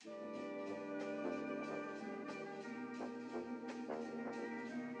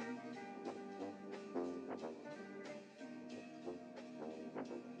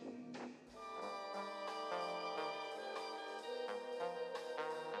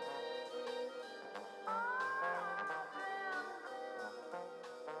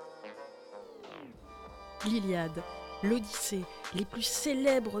l'Iliade, l'Odyssée, les plus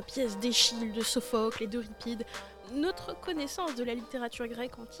célèbres pièces d'Échille, de Sophocle et d'Euripide, notre connaissance de la littérature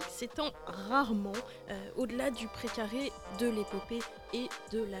grecque antique s'étend rarement au-delà du précaré de l'épopée et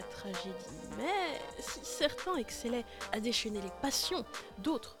de la tragédie. Mais si certains excellaient à déchaîner les passions,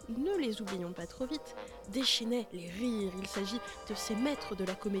 d'autres, ne les oublions pas trop vite, déchaînaient les rires. Il s'agit de ces maîtres de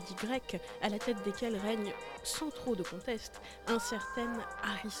la comédie grecque à la tête desquels règne, sans trop de conteste, un certain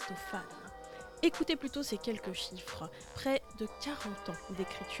Aristophane. Écoutez plutôt ces quelques chiffres. Près de 40 ans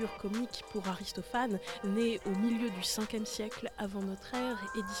d'écriture comique pour Aristophane, né au milieu du 5e siècle avant notre ère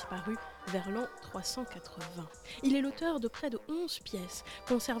et disparu vers l'an 380. Il est l'auteur de près de 11 pièces,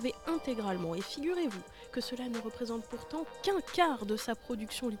 conservées intégralement, et figurez-vous que cela ne représente pourtant qu'un quart de sa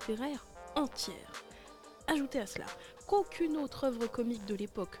production littéraire entière. Ajoutez à cela qu'aucune autre œuvre comique de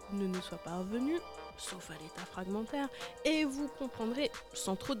l'époque ne nous soit parvenue, sauf à l'état fragmentaire, et vous comprendrez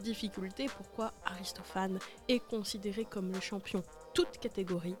sans trop de difficulté pourquoi Aristophane est considéré comme le champion, toute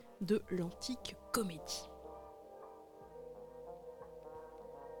catégorie, de l'antique comédie.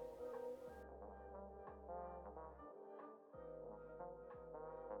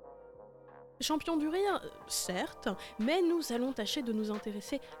 Champion du rire, certes, mais nous allons tâcher de nous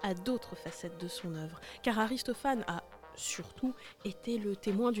intéresser à d'autres facettes de son œuvre, car Aristophane a surtout été le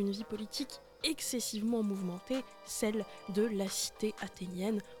témoin d'une vie politique excessivement mouvementée, celle de la cité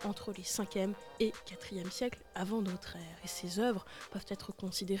athénienne entre les 5e et 4e siècles avant notre ère. Et ses œuvres peuvent être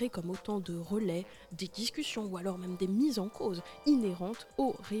considérées comme autant de relais, des discussions ou alors même des mises en cause inhérentes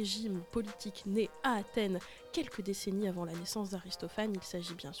au régime politique né à Athènes quelques décennies avant la naissance d'Aristophane. Il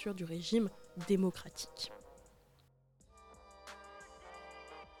s'agit bien sûr du régime démocratique.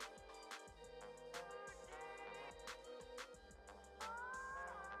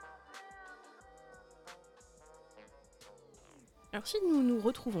 Alors si nous nous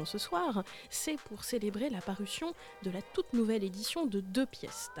retrouvons ce soir, c'est pour célébrer la parution de la toute nouvelle édition de deux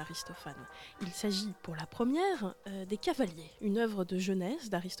pièces d'Aristophane. Il s'agit pour la première des Cavaliers, une œuvre de jeunesse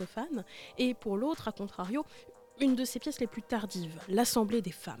d'Aristophane, et pour l'autre, à contrario, une de ses pièces les plus tardives, l'Assemblée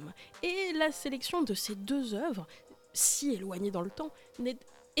des femmes. Et la sélection de ces deux œuvres, si éloignées dans le temps, n'est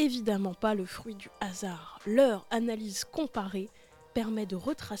évidemment pas le fruit du hasard. Leur analyse comparée permet de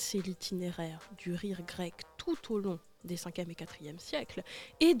retracer l'itinéraire du rire grec tout au long des 5e et 4e siècles,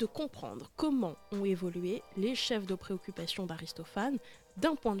 et de comprendre comment ont évolué les chefs de préoccupation d'Aristophane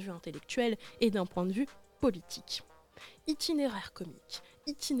d'un point de vue intellectuel et d'un point de vue politique. Itinéraire comique,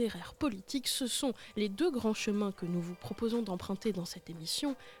 itinéraire politique, ce sont les deux grands chemins que nous vous proposons d'emprunter dans cette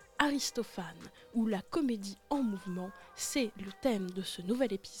émission. Aristophane, ou la comédie en mouvement, c'est le thème de ce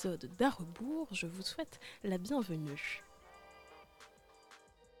nouvel épisode d'À rebours. Je vous souhaite la bienvenue.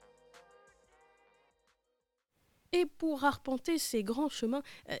 Et pour arpenter ces grands chemins,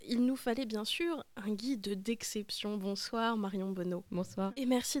 il nous fallait bien sûr un guide d'exception. Bonsoir Marion Bonneau. Bonsoir. Et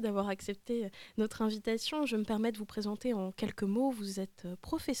merci d'avoir accepté notre invitation. Je me permets de vous présenter en quelques mots. Vous êtes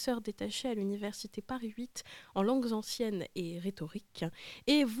professeur détaché à l'Université Paris 8 en langues anciennes et rhétorique.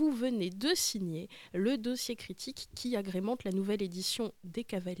 Et vous venez de signer le dossier critique qui agrémente la nouvelle édition des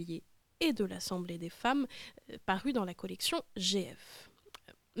Cavaliers et de l'Assemblée des femmes, parue dans la collection GF.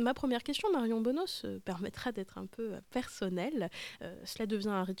 Ma première question, Marion Bonneau, se permettra d'être un peu personnelle. Cela devient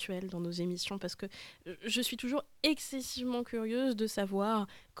un rituel dans nos émissions parce que je suis toujours excessivement curieuse de savoir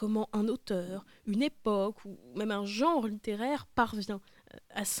comment un auteur, une époque ou même un genre littéraire parvient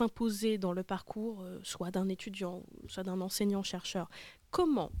à s'imposer dans le parcours soit d'un étudiant, soit d'un enseignant-chercheur.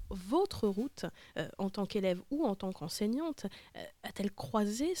 Comment votre route, en tant qu'élève ou en tant qu'enseignante, a-t-elle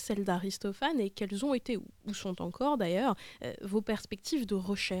croisé celle d'Aristophane et quelles ont été, ou sont encore d'ailleurs, vos perspectives de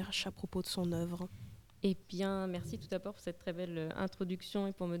recherche à propos de son œuvre ? Eh bien, merci tout d'abord pour cette très belle introduction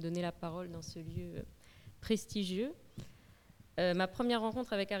et pour me donner la parole dans ce lieu prestigieux. Ma première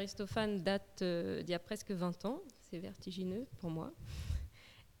rencontre avec Aristophane date d'il y a presque 20 ans. C'est vertigineux pour moi.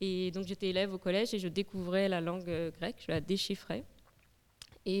 Et donc j'étais élève au collège et je découvrais la langue grecque, je la déchiffrais.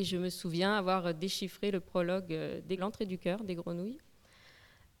 Et je me souviens avoir déchiffré le prologue de l'entrée du cœur des grenouilles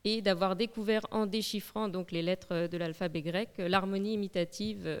et d'avoir découvert en déchiffrant donc les lettres de l'alphabet grec l'harmonie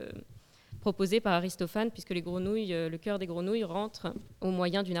imitative proposée par Aristophane, puisque les grenouilles, le cœur des grenouilles rentre au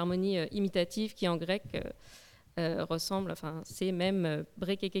moyen d'une harmonie imitative qui en grec ressemble, enfin c'est même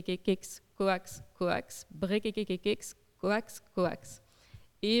brekekekekex coax coax, brekekekekex coax coax.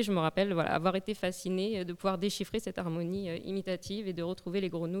 Et je me rappelle avoir été fascinée de pouvoir déchiffrer cette harmonie imitative et de retrouver les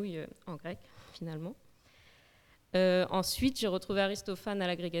grenouilles en grec, finalement. Ensuite, j'ai retrouvé Aristophane à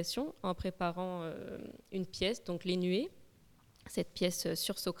l'agrégation en préparant une pièce, donc Les Nuées, cette pièce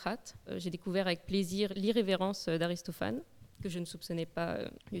sur Socrate. J'ai découvert avec plaisir l'irrévérence d'Aristophane, que je ne soupçonnais pas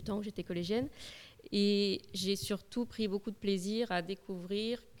du temps où j'étais collégienne. Et j'ai surtout pris beaucoup de plaisir à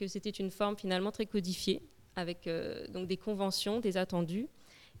découvrir que c'était une forme finalement très codifiée, avec donc des conventions, des attendus,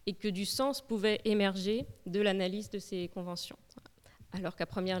 et que du sens pouvait émerger de l'analyse de ces conventions. Alors qu'à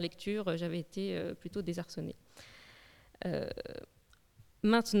première lecture, j'avais été plutôt désarçonnée.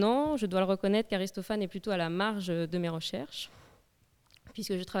 Maintenant, je dois le reconnaître qu'Aristophane est plutôt à la marge de mes recherches,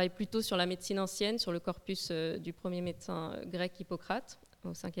 puisque je travaille plutôt sur la médecine ancienne, sur le corpus du premier médecin grec Hippocrate,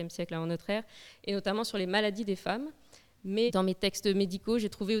 au 5e siècle avant notre ère, et notamment sur les maladies des femmes. Mais dans mes textes médicaux, j'ai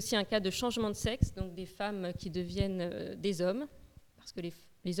trouvé aussi un cas de changement de sexe, donc des femmes qui deviennent des hommes, parce que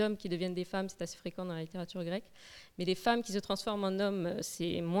les hommes qui deviennent des femmes, c'est assez fréquent dans la littérature grecque, mais les femmes qui se transforment en hommes,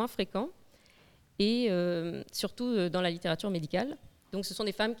 c'est moins fréquent, et surtout dans la littérature médicale. Donc ce sont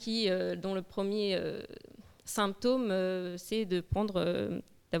des femmes dont le premier symptôme, c'est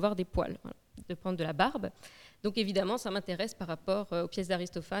d'avoir des poils, voilà, de prendre de la barbe. Donc évidemment, ça m'intéresse par rapport aux pièces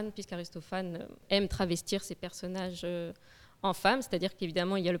d'Aristophane, puisqu'Aristophane aime travestir ses personnages en femmes, c'est-à-dire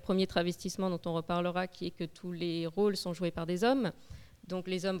qu'évidemment, il y a le premier travestissement dont on reparlera, qui est que tous les rôles sont joués par des hommes. Donc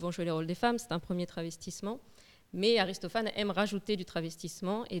les hommes vont jouer les rôles des femmes, c'est un premier travestissement. Mais Aristophane aime rajouter du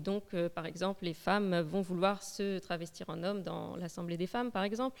travestissement, et donc, par exemple, les femmes vont vouloir se travestir en homme dans l'Assemblée des femmes, par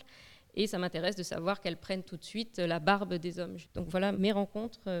exemple. Et ça m'intéresse de savoir qu'elles prennent tout de suite la barbe des hommes. Donc voilà mes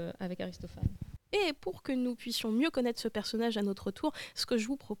rencontres avec Aristophane. Et pour que nous puissions mieux connaître ce personnage à notre tour, ce que je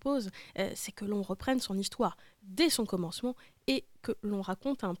vous propose, c'est que l'on reprenne son histoire dès son commencement et que l'on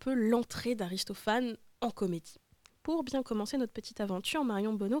raconte un peu l'entrée d'Aristophane en comédie. Pour bien commencer notre petite aventure,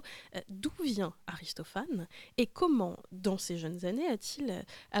 Marion Bonneau, d'où vient Aristophane et comment, dans ses jeunes années, a-t-il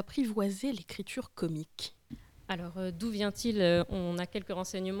apprivoisé l'écriture comique ? Alors, d'où vient-il ? On a quelques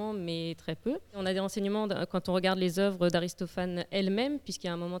renseignements, mais très peu. On a des renseignements quand on regarde les œuvres d'Aristophane elle-même, puisqu'il y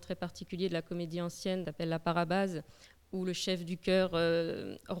a un moment très particulier de la comédie ancienne, d'appelle la parabase, où le chef du chœur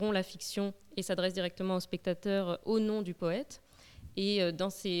rompt la fiction et s'adresse directement au spectateur au nom du poète. Et dans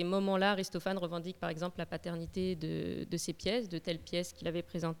ces moments-là, Aristophane revendique par exemple la paternité de ses pièces, de telles pièces qu'il avait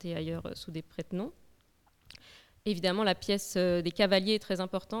présentées ailleurs sous des prête-noms. Évidemment, la pièce des Cavaliers est très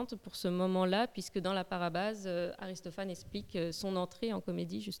importante pour ce moment-là, puisque dans la parabase, Aristophane explique son entrée en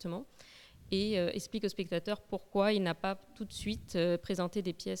comédie, justement, et explique au spectateur pourquoi il n'a pas tout de suite présenté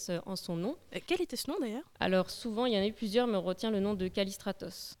des pièces en son nom. Quel était ce nom, d'ailleurs ? Alors, souvent, il y en a eu plusieurs, mais on retient le nom de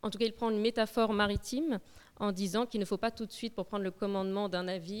Callistratos. En tout cas, il prend une métaphore maritime en disant qu'il ne faut pas tout de suite, pour prendre le commandement d'un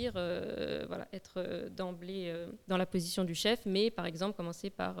navire, être d'emblée dans la position du chef, mais par exemple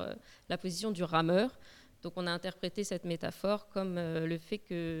commencer par la position du rameur. Donc on a interprété cette métaphore comme le fait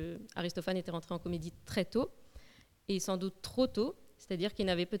que Aristophane était rentré en comédie très tôt, et sans doute trop tôt, c'est-à-dire qu'il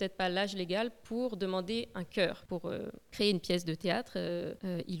n'avait peut-être pas l'âge légal pour demander un chœur. Pour créer une pièce de théâtre,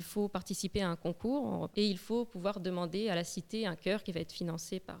 il faut participer à un concours, et il faut pouvoir demander à la cité un chœur qui va être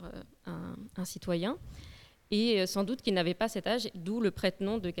financé par un citoyen. Et sans doute qu'il n'avait pas cet âge, d'où le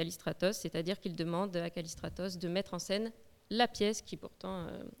prête-nom de Callistratos, c'est-à-dire qu'il demande à Callistratos de mettre en scène la pièce qui pourtant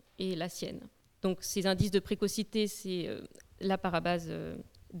est la sienne. Donc ces indices de précocité, c'est la parabase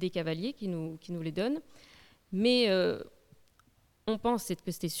des Cavaliers qui nous les donne. Mais on pense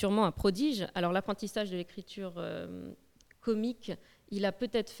que c'était sûrement un prodige. Alors l'apprentissage de l'écriture comique, il a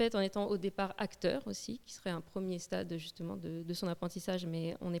peut-être fait en étant au départ acteur aussi, qui serait un premier stade justement de son apprentissage,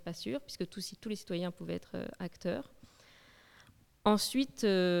 mais on n'est pas sûr, puisque tous les citoyens pouvaient être acteurs. Ensuite,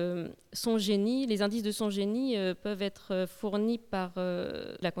 son génie, les indices de son génie peuvent être fournis par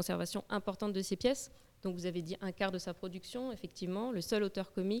la conservation importante de ses pièces. Donc vous avez dit un quart de sa production, effectivement, le seul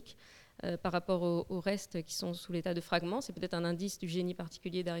auteur comique par rapport au reste qui sont sous l'état de fragments. C'est peut-être un indice du génie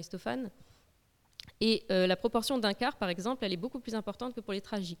particulier d'Aristophane. Et la proportion d'un quart, par exemple, elle est beaucoup plus importante que pour les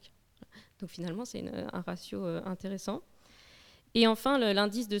tragiques. Donc finalement, c'est un ratio intéressant. Et enfin,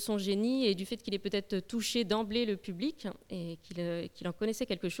 l'indice de son génie et du fait qu'il ait peut-être touché d'emblée le public et qu'il en connaissait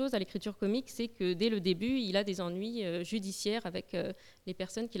quelque chose à l'écriture comique, c'est que dès le début, il a des ennuis judiciaires avec les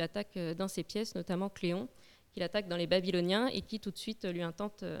personnes qu'il attaque dans ses pièces, notamment Cléon, qu'il attaque dans les Babyloniens et qui tout de suite lui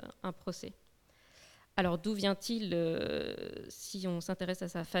intente un procès. Alors d'où vient-il si on s'intéresse à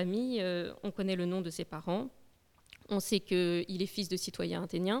sa famille, on connaît le nom de ses parents, on sait qu'il est fils de citoyen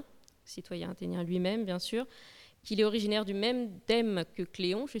athénien lui-même bien sûr, qu'il est originaire du même dème que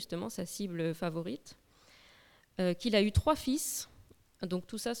Cléon, justement, sa cible favorite, qu'il a eu 3 fils. Donc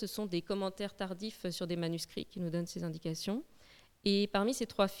tout ça, ce sont des commentaires tardifs sur des manuscrits qui nous donnent ces indications. Et parmi ces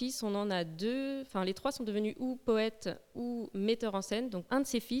 3 fils, on en a 2, enfin les 3 sont devenus ou poètes ou metteurs en scène. Donc un de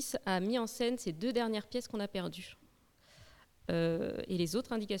ses fils a mis en scène ces 2 dernières pièces qu'on a perdues. Et les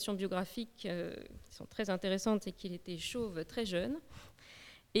autres indications biographiques qui sont très intéressantes, c'est qu'il était chauve très jeune,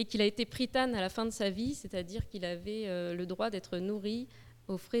 et qu'il a été prytane à la fin de sa vie, c'est-à-dire qu'il avait le droit d'être nourri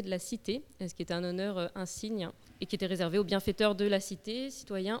aux frais de la cité, ce qui était un honneur insigne et qui était réservé aux bienfaiteurs de la cité,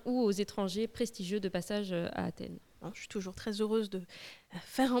 citoyens ou aux étrangers prestigieux de passage à Athènes. Alors, je suis toujours très heureuse de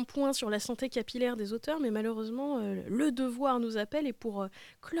faire un point sur la santé capillaire des auteurs, mais malheureusement, le devoir nous appelle, et pour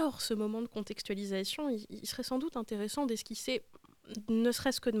clore ce moment de contextualisation, il serait sans doute intéressant d'esquisser, ne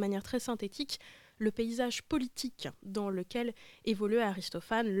serait-ce que de manière très synthétique, le paysage politique dans lequel évoluait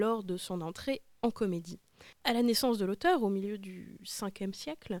Aristophane lors de son entrée en comédie. À la naissance de l'auteur, au milieu du 5e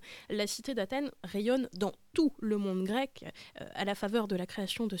siècle, la cité d'Athènes rayonne dans tout le monde grec, à la faveur de la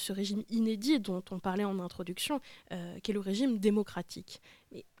création de ce régime inédit dont on parlait en introduction, qu'est le régime démocratique.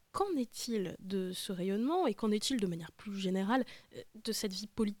 Mais qu'en est-il de ce rayonnement, et qu'en est-il de manière plus générale de cette vie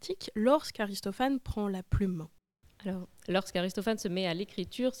politique lorsqu'Aristophane prend la plume ? Alors, lorsqu'Aristophane se met à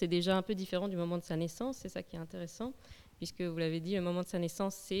l'écriture, c'est déjà un peu différent du moment de sa naissance, c'est ça qui est intéressant, puisque vous l'avez dit, le moment de sa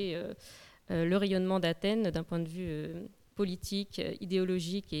naissance, c'est le rayonnement d'Athènes d'un point de vue politique,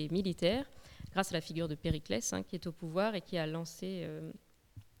 idéologique et militaire, grâce à la figure de Périclès, qui est au pouvoir et qui a lancé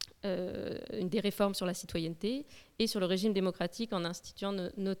des réformes sur la citoyenneté et sur le régime démocratique en instituant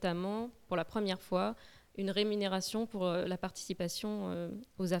notamment, pour la première fois, une rémunération pour la participation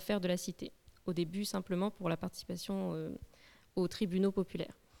aux affaires de la cité. Au début, simplement pour la participation aux tribunaux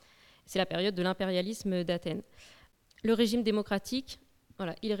populaires. C'est la période de l'impérialisme d'Athènes. Le régime démocratique,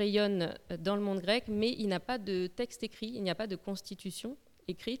 voilà, il rayonne dans le monde grec, mais il n'a pas de texte écrit, il n'y a pas de constitution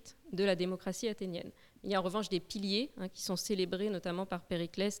écrite de la démocratie athénienne. Il y a en revanche des piliers qui sont célébrés notamment par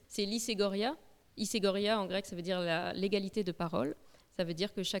Périclès. C'est l'Iségoria. Iségoria, en grec, ça veut dire l'égalité de parole. Ça veut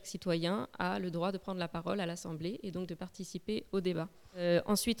dire que chaque citoyen a le droit de prendre la parole à l'Assemblée et donc de participer au débat.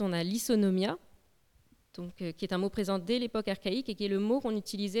 Ensuite, on a l'isonomia, qui est un mot présent dès l'époque archaïque et qui est le mot qu'on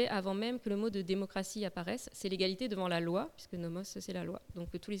utilisait avant même que le mot de démocratie apparaisse. C'est l'égalité devant la loi, puisque nomos, c'est la loi. Donc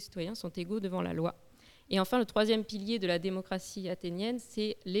tous les citoyens sont égaux devant la loi. Et enfin, le troisième pilier de la démocratie athénienne,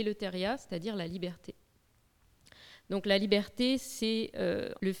 c'est l'éleutéria, c'est-à-dire la liberté. Donc la liberté, c'est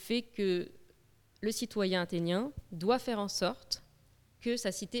le fait que le citoyen athénien doit faire en sorte que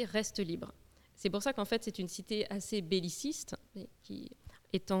sa cité reste libre. C'est pour ça qu'en fait, c'est une cité assez belliciste, qui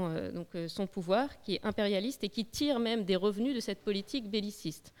étant son pouvoir, qui est impérialiste et qui tire même des revenus de cette politique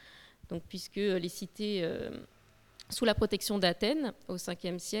belliciste. Donc, puisque les cités sous la protection d'Athènes, au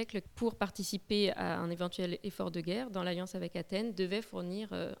 5e siècle, pour participer à un éventuel effort de guerre, dans l'alliance avec Athènes, devaient fournir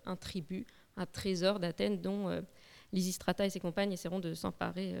un tribut, un trésor d'Athènes dont Lysistrata et ses compagnes essaieront de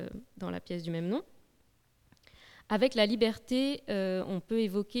s'emparer dans la pièce du même nom. Avec la liberté, on peut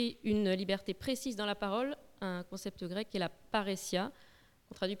évoquer une liberté précise dans la parole, un concept grec qui est la paressia,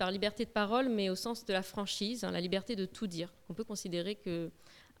 qu'on traduit par liberté de parole, mais au sens de la franchise, la liberté de tout dire. On peut considérer que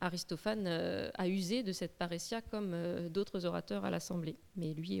Aristophane a usé de cette paressia comme d'autres orateurs à l'Assemblée,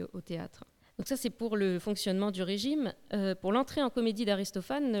 mais lui au théâtre. Donc ça, c'est pour le fonctionnement du régime. Pour l'entrée en comédie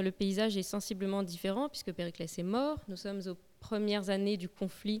d'Aristophane, le paysage est sensiblement différent, puisque Périclès est mort. Nous sommes aux premières années du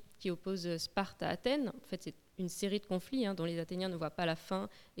conflit qui oppose Sparte à Athènes. En fait, c'est une série de conflits dont les Athéniens ne voient pas la fin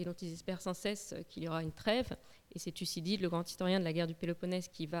et dont ils espèrent sans cesse qu'il y aura une trêve. Et c'est Thucydide, le grand historien de la guerre du Péloponnèse,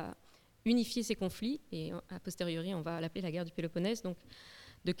 qui va unifier ces conflits. Et a posteriori, on va l'appeler la guerre du Péloponnèse, donc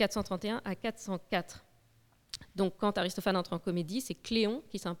de 431 à 404. Donc quand Aristophane entre en comédie, c'est Cléon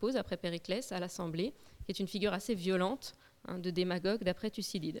qui s'impose après Périclès à l'Assemblée, qui est une figure assez violente, de démagogue d'après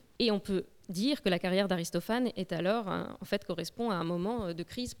Thucydide. Et on peut dire que la carrière d'Aristophane est alors, en fait, correspond à un moment de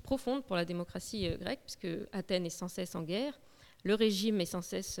crise profonde pour la démocratie grecque, puisque Athènes est sans cesse en guerre, le régime est sans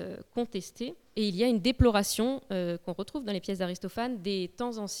cesse contesté, et il y a une déploration qu'on retrouve dans les pièces d'Aristophane des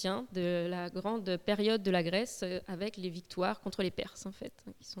temps anciens, de la grande période de la Grèce, avec les victoires contre les Perses, en fait,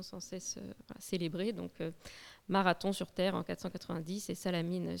 qui sont sans cesse célébrées, donc Marathon sur terre en 490 et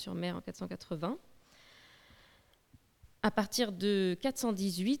Salamine sur mer en 480. À partir de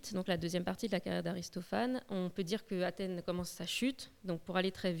 418, donc la deuxième partie de la carrière d'Aristophane, on peut dire que Athènes commence sa chute. Donc pour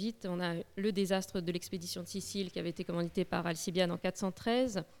aller très vite, on a le désastre de l'expédition de Sicile qui avait été commanditée par Alcibiade en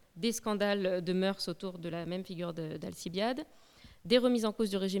 413, des scandales de mœurs autour de la même figure d'Alcibiade, des remises en cause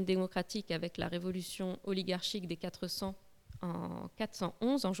du régime démocratique avec la révolution oligarchique des 400 en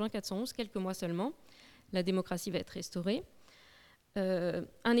 411, en juin 411, quelques mois seulement. La démocratie va être restaurée.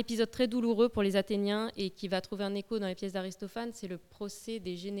 Un épisode très douloureux pour les Athéniens et qui va trouver un écho dans les pièces d'Aristophane, c'est le procès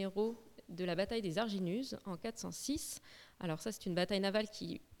des généraux de la bataille des Arginuses en 406. Alors ça, c'est une bataille navale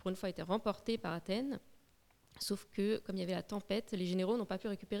qui, pour une fois, a été remportée par Athènes, sauf que, comme il y avait la tempête, les généraux n'ont pas pu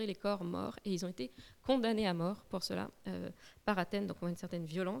récupérer les corps morts et ils ont été condamnés à mort pour cela par Athènes, donc on a une certaine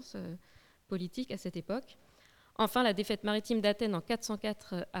violence politique à cette époque. Enfin, la défaite maritime d'Athènes en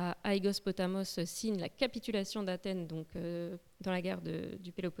 404 à Aigos-Potamos signe la capitulation d'Athènes donc, dans la guerre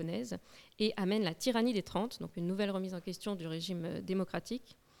du Péloponnèse et amène la tyrannie des 30, donc une nouvelle remise en question du régime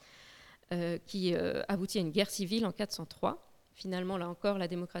démocratique qui aboutit à une guerre civile en 403. Finalement, là encore, la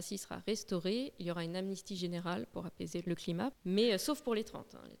démocratie sera restaurée. Il y aura une amnistie générale pour apaiser le climat, mais sauf pour les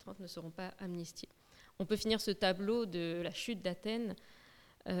 30. Les 30 ne seront pas amnistiés. On peut finir ce tableau de la chute d'Athènes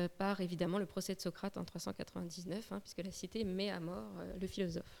par évidemment le procès de Socrate en 399, puisque la cité met à mort le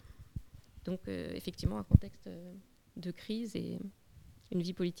philosophe. Donc effectivement, un contexte de crise et une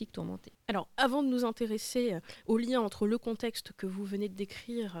vie politique tourmentée. Alors, avant de nous intéresser au lien entre le contexte que vous venez de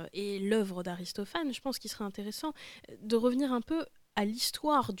décrire et l'œuvre d'Aristophane, je pense qu'il serait intéressant de revenir un peu à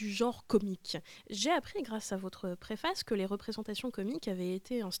l'histoire du genre comique. J'ai appris, grâce à votre préface, que les représentations comiques avaient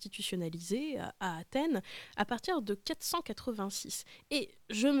été institutionnalisées à Athènes à partir de 486. Et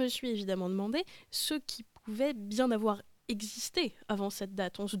je me suis évidemment demandé ce qui pouvait bien avoir existé avant cette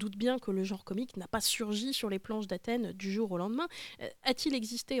date. On se doute bien que le genre comique n'a pas surgi sur les planches d'Athènes du jour au lendemain. A-t-il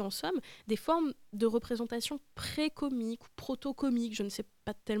existé, en somme, des formes de représentation pré-comiques ou proto-comiques, je ne sais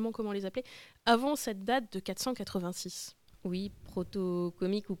pas tellement comment les appeler, avant cette date de 486 ? Oui,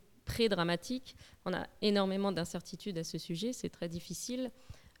 proto-comique ou pré-dramatique. On a énormément d'incertitudes à ce sujet, c'est très difficile.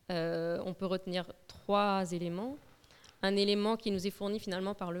 On peut retenir 3 éléments. Un élément qui nous est fourni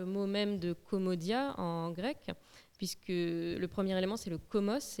finalement par le mot même de komodia en grec, puisque le premier élément c'est le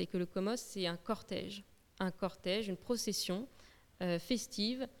komos, et que le komos c'est un cortège, une procession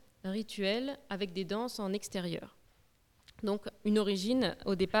festive, rituelle, avec des danses en extérieur. Donc une origine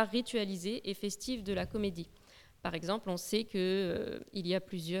au départ ritualisée et festive de la comédie. Par exemple, on sait qu'il y a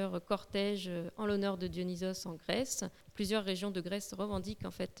plusieurs cortèges en l'honneur de Dionysos en Grèce. Plusieurs régions de Grèce revendiquent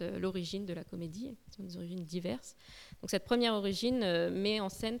en fait l'origine de la comédie. Ce sont des origines diverses. Donc cette première origine met en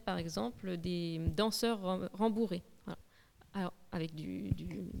scène, par exemple, des danseurs rembourrés, voilà. Alors, avec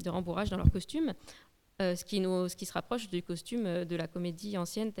de rembourrage dans leur costume, ce qui se rapproche du costume de la comédie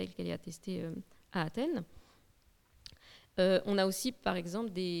ancienne telle qu'elle est attestée à Athènes. On a aussi, par exemple,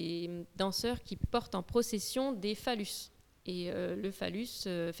 des danseurs qui portent en procession des phallus. Et le phallus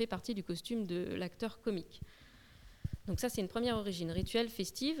fait partie du costume de l'acteur comique. Donc ça, c'est une première origine, rituelle,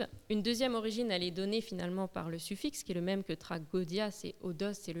 festive. Une deuxième origine, elle est donnée finalement par le suffixe, qui est le même que tragodia, c'est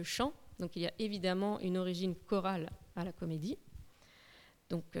odos, c'est le chant. Donc il y a évidemment une origine chorale à la comédie.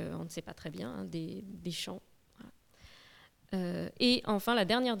 Donc on ne sait pas très bien, des chants. Et enfin, la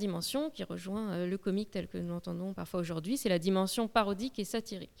dernière dimension qui rejoint le comique tel que nous l'entendons parfois aujourd'hui, c'est la dimension parodique et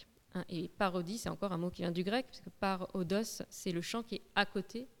satirique. Et parodie, c'est encore un mot qui vient du grec, parce que parodos, c'est le chant qui est à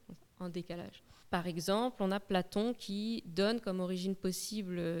côté, en décalage. Par exemple, on a Platon qui donne comme origine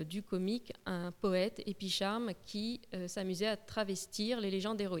possible du comique un poète épicharme qui s'amusait à travestir les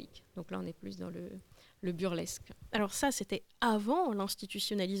légendes héroïques. Donc là, on est plus dans le burlesque. Alors ça, c'était avant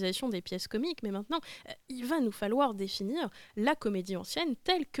l'institutionnalisation des pièces comiques, mais maintenant, il va nous falloir définir la comédie ancienne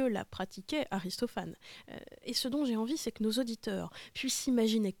telle que la pratiquait Aristophane. Et ce dont j'ai envie, c'est que nos auditeurs puissent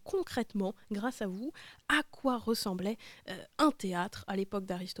s'imaginer concrètement, grâce à vous, à quoi ressemblait un théâtre à l'époque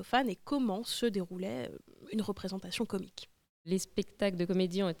d'Aristophane et comment se déroulait une représentation comique. Les spectacles de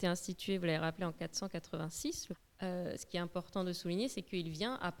comédie ont été institués, vous l'avez rappelé, en 486. Ce qui est important de souligner, c'est qu'il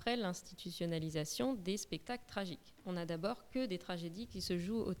vient après l'institutionnalisation des spectacles tragiques. On n'a d'abord que des tragédies qui se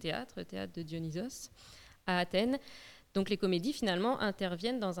jouent au théâtre de Dionysos, à Athènes. Donc les comédies, finalement,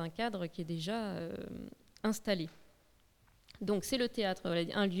 interviennent dans un cadre qui est déjà installé. Donc c'est le théâtre,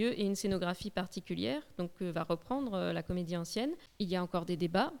 un lieu et une scénographie particulière, donc va reprendre la comédie ancienne. Il y a encore des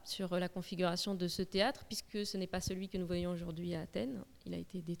débats sur la configuration de ce théâtre, puisque ce n'est pas celui que nous voyons aujourd'hui à Athènes, il a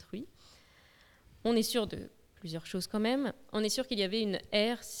été détruit. On est sûr de plusieurs choses quand même. On est sûr qu'il y avait une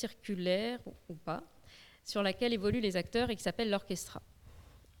aire circulaire, ou pas, sur laquelle évoluent les acteurs et qui s'appelle l'orchestra.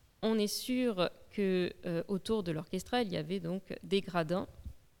 On est sûr qu'autour de l'orchestra, il y avait donc des gradins.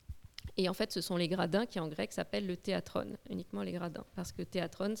 Et en fait, ce sont les gradins qui en grec s'appellent le théatron, uniquement les gradins, parce que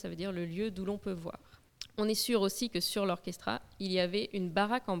théatron, ça veut dire le lieu d'où l'on peut voir. On est sûr aussi que sur l'orchestra, il y avait une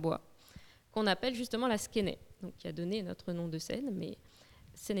baraque en bois, qu'on appelle justement la skéné, donc qui a donné notre nom de scène, mais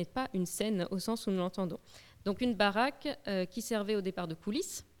ce n'est pas une scène au sens où nous l'entendons. Donc une baraque qui servait au départ de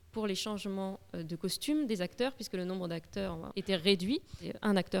coulisses pour les changements de costumes des acteurs, puisque le nombre d'acteurs était réduit.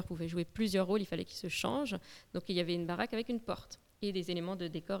 Un acteur pouvait jouer plusieurs rôles, il fallait qu'il se change. Donc il y avait une baraque avec une porte. Et des éléments de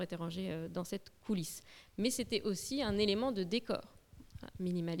décor étaient rangés dans cette coulisse. Mais c'était aussi un élément de décor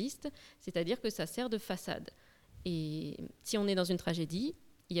minimaliste, c'est-à-dire que ça sert de façade. Et si on est dans une tragédie,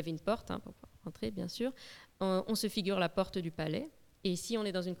 il y avait une porte pour entrer, bien sûr. On se figure la porte du palais. Et si on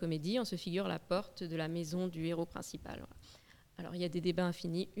est dans une comédie, on se figure la porte de la maison du héros principal. Alors, il y a des débats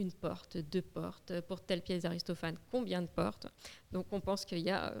infinis, une porte, deux portes, pour telle pièce d'Aristophane, combien de portes? Donc, on pense qu'il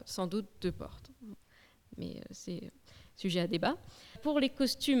y a sans doute 2 portes. Mais c'est sujet à débat. Pour les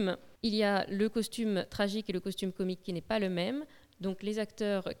costumes, il y a le costume tragique et le costume comique qui n'est pas le même. Donc, les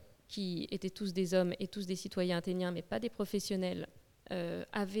acteurs qui étaient tous des hommes et tous des citoyens athéniens, mais pas des professionnels,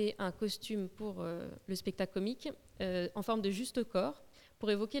 avaient un costume pour le spectacle comique en forme de juste corps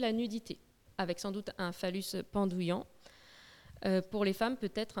pour évoquer la nudité, avec sans doute un phallus pendouillant. Pour les femmes,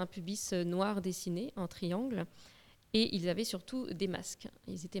 peut-être un pubis noir dessiné en triangle. Et ils avaient surtout des masques.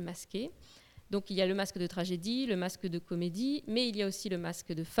 Ils étaient masqués. Donc il y a le masque de tragédie, le masque de comédie, mais il y a aussi le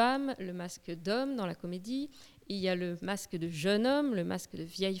masque de femme, le masque d'homme dans la comédie. Il y a le masque de jeune homme, le masque de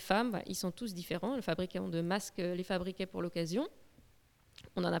vieille femme. Voilà, ils sont tous différents. Le fabricant de masques les fabriquait pour l'occasion.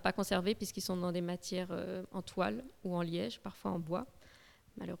 On n'en a pas conservé puisqu'ils sont dans des matières en toile ou en liège, parfois en bois,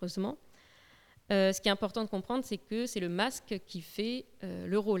 malheureusement. Ce qui est important de comprendre, c'est que c'est le masque qui fait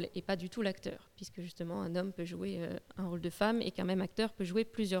le rôle et pas du tout l'acteur, puisque justement un homme peut jouer un rôle de femme et qu'un même acteur peut jouer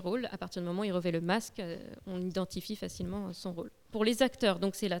plusieurs rôles. À partir du moment où il revêt le masque, on identifie facilement son rôle. Pour les acteurs,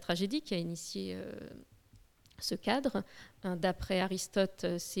 donc c'est la tragédie qui a initié ce cadre. D'après Aristote,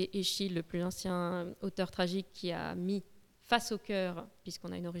 c'est Échille, le plus ancien auteur tragique, qui a mis face au chœur,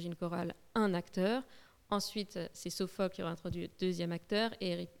 puisqu'on a une origine chorale, un acteur. Ensuite, c'est Sophocle qui aurait introduit le 2e acteur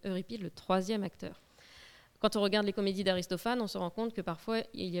et Euripide le 3e acteur. Quand on regarde les comédies d'Aristophane, on se rend compte que parfois,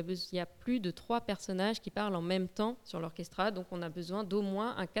 il y a plus de 3 personnages qui parlent en même temps sur l'orchestrade, donc on a besoin d'au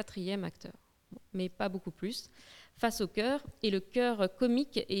moins un 4e acteur, mais pas beaucoup plus, face au chœur. Et le chœur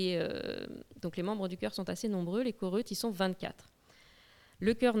comique, donc les membres du chœur sont assez nombreux, les choreutes, ils sont 24.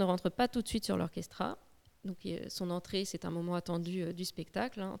 Le chœur ne rentre pas tout de suite sur l'orchestra, donc son entrée, c'est un moment attendu du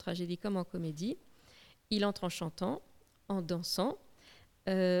spectacle, en tragédie comme en comédie. Il entre en chantant, en dansant,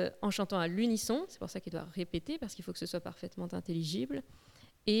 en chantant à l'unisson. C'est pour ça qu'il doit répéter, parce qu'il faut que ce soit parfaitement intelligible.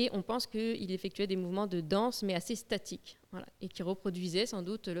 Et on pense qu'il effectuait des mouvements de danse, mais assez statiques, voilà, et qui reproduisaient sans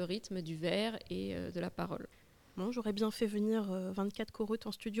doute le rythme du vers et de la parole. Bon, j'aurais bien fait venir 24 choreutes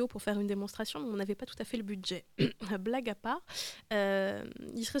en studio pour faire une démonstration, mais on n'avait pas tout à fait le budget. Blague à part,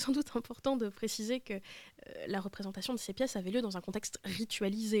 il serait sans doute important de préciser que la représentation de ces pièces avait lieu dans un contexte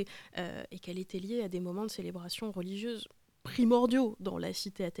ritualisé et qu'elle était liée à des moments de célébration religieuse primordiaux dans la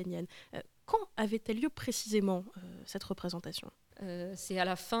cité athénienne. Quand avait-elle lieu précisément, cette représentation ? C'est à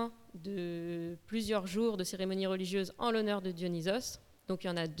la fin de plusieurs jours de cérémonies religieuses en l'honneur de Dionysos. Donc il y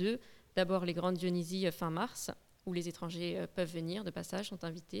en a 2. D'abord les grandes Dionysies fin mars, où les étrangers peuvent venir de passage, sont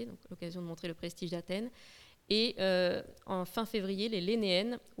invités, donc l'occasion de montrer le prestige d'Athènes. Et en fin février, les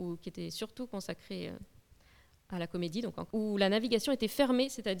Lénéennes, qui étaient surtout consacrées à la comédie, donc où la navigation était fermée,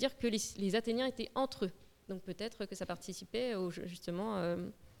 c'est-à-dire que les Athéniens étaient entre eux. Donc peut-être que ça participait justement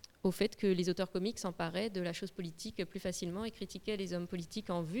au fait que les auteurs comiques s'emparaient de la chose politique plus facilement et critiquaient les hommes politiques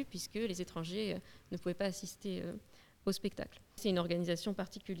en vue, puisque les étrangers ne pouvaient pas assister au spectacle. C'est une organisation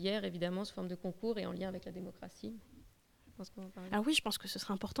particulière, évidemment, sous forme de concours et en lien avec la démocratie. Je pense qu'on va en parler. Ah oui, je pense que ce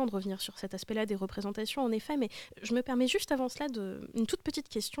serait important de revenir sur cet aspect-là des représentations, en effet, mais je me permets juste avant cela une toute petite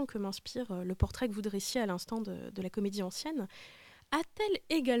question que m'inspire le portrait que vous dressiez à l'instant de la comédie ancienne. A-t-elle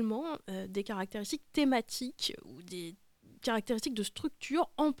également des caractéristiques thématiques ou des caractéristiques de structure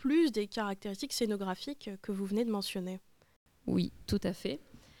en plus des caractéristiques scénographiques que vous venez de mentionner ? Oui, tout à fait.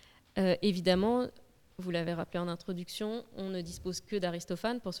 Évidemment, vous l'avez rappelé en introduction, on ne dispose que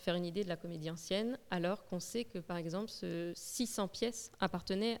d'Aristophane pour se faire une idée de la comédie ancienne, alors qu'on sait que, par exemple, 600 pièces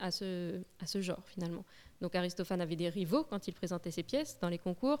appartenaient à ce genre, finalement. Donc Aristophane avait des rivaux quand il présentait ses pièces dans les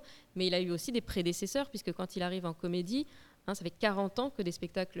concours, mais il a eu aussi des prédécesseurs, puisque quand il arrive en comédie, ça fait 40 ans que des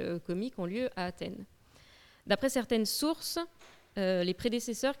spectacles comiques ont lieu à Athènes. D'après certaines sources, les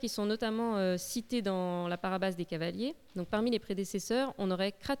prédécesseurs qui sont notamment cités dans la Parabase des Cavaliers, donc parmi les prédécesseurs, on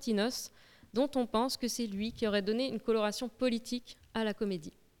aurait Cratinos, dont on pense que c'est lui qui aurait donné une coloration politique à la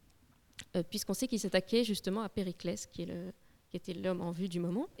comédie, puisqu'on sait qu'il s'attaquait justement à Périclès, qui était l'homme en vue du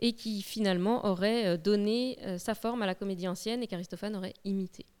moment, et qui finalement aurait donné sa forme à la comédie ancienne et qu'Aristophane aurait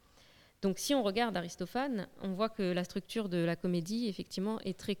imité. Donc si on regarde Aristophane, on voit que la structure de la comédie, effectivement,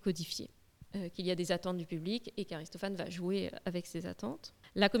 est très codifiée, qu'il y a des attentes du public et qu'Aristophane va jouer avec ces attentes.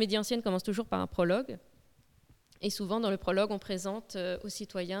 La comédie ancienne commence toujours par un prologue, et souvent, dans le prologue, on présente aux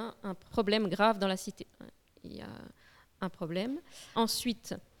citoyens un problème grave dans la cité. Il y a un problème.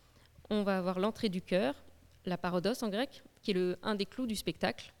 Ensuite, on va avoir l'entrée du chœur, la parodos en grec, qui est un des clous du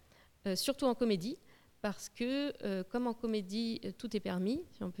spectacle, surtout en comédie, parce que, comme en comédie, tout est permis,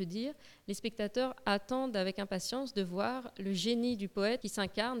 si on peut dire, les spectateurs attendent avec impatience de voir le génie du poète qui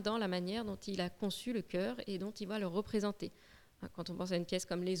s'incarne dans la manière dont il a conçu le chœur et dont il va le représenter. Quand on pense à une pièce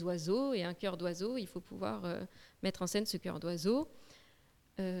comme Les oiseaux et un chœur d'oiseaux, il faut pouvoir mettre en scène ce chœur d'oiseaux.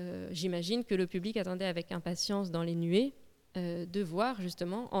 J'imagine que le public attendait avec impatience dans les nuées de voir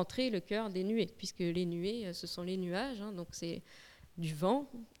justement entrer le chœur des nuées, puisque les nuées, ce sont les nuages, donc c'est du vent,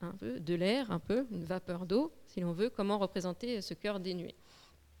 un peu, de l'air, un peu, une vapeur d'eau, si l'on veut. Comment représenter ce chœur des nuées?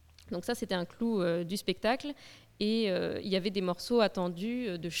 Donc ça, c'était un clou du spectacle, et il y avait des morceaux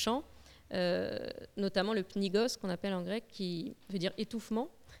attendus de chant, notamment le pnigos, qu'on appelle en grec, qui veut dire étouffement,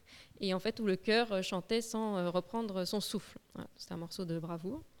 et en fait où le chœur chantait sans reprendre son souffle. Voilà, c'est un morceau de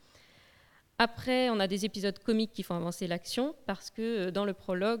bravoure. Après, on a des épisodes comiques qui font avancer l'action, parce que dans le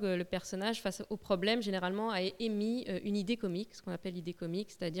prologue, le personnage, face au problème, généralement, a émis une idée comique, ce qu'on appelle l'idée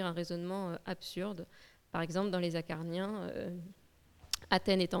comique, c'est-à-dire un raisonnement absurde. Par exemple, dans les Acarniens,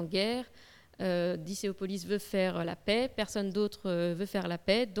 Athènes est en guerre, Dicéopolis veut faire la paix, personne d'autre veut faire la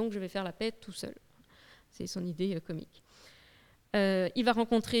paix, donc je vais faire la paix tout seul. C'est son idée comique. Il va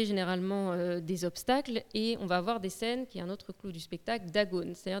rencontrer généralement des obstacles, et on va avoir des scènes, qui est un autre clou du spectacle,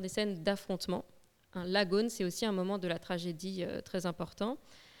 d'agone, c'est-à-dire des scènes d'affrontement. L'agone, c'est aussi un moment de la tragédie très important,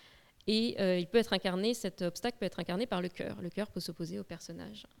 et cet obstacle peut être incarné par le chœur. Le chœur peut s'opposer au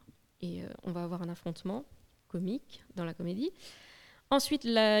personnage, et on va avoir un affrontement comique dans la comédie. Ensuite,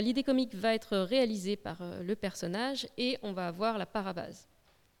 l'idée comique va être réalisée par le personnage, et on va avoir la parabase.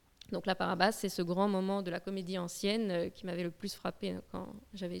 Donc la parabase, c'est ce grand moment de la comédie ancienne qui m'avait le plus frappé quand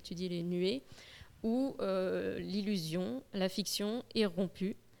j'avais étudié les nuées, où l'illusion, la fiction est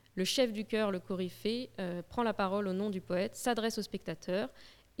rompue. Le chef du chœur, le coryphée, prend la parole au nom du poète, s'adresse au spectateur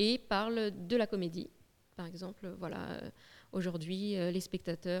et parle de la comédie. Par exemple, aujourd'hui, les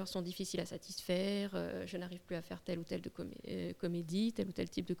spectateurs sont difficiles à satisfaire, je n'arrive plus à faire telle ou telle comédie, tel ou tel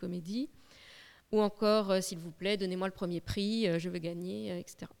type de comédie. Ou encore, s'il vous plaît, donnez-moi le premier prix, je veux gagner,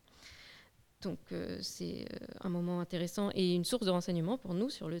 etc. Donc c'est un moment intéressant et une source de renseignement pour nous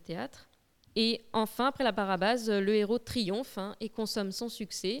sur le théâtre. Et enfin, après la parabase, le héros triomphe et consomme son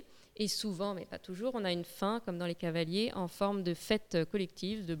succès. Et souvent, mais pas toujours, on a une fin, comme dans les Cavaliers, en forme de fête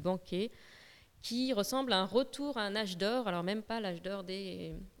collective, de banquet, qui ressemble à un retour à un âge d'or. Alors même pas l'âge d'or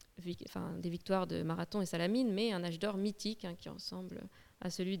des victoires de Marathon et Salamine, mais un âge d'or mythique qui ressemble à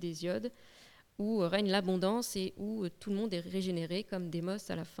celui d'Hésiode, où règne l'abondance et où tout le monde est régénéré comme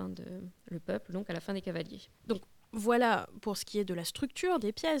Démos à la fin le peuple, donc à la fin des Cavaliers. Donc voilà pour ce qui est de la structure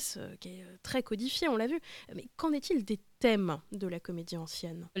des pièces, qui est très codifiée, on l'a vu. Mais qu'en est-il des thèmes de la comédie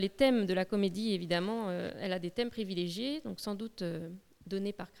ancienne ? Les thèmes de la comédie, évidemment, elle a des thèmes privilégiés, donc sans doute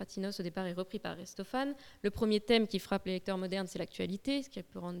donné par Cratinos au départ et repris par Aristophane. Le premier thème qui frappe les lecteurs modernes, c'est l'actualité, ce qui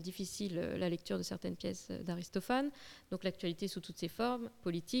peut rendre difficile la lecture de certaines pièces d'Aristophane. Donc l'actualité sous toutes ses formes,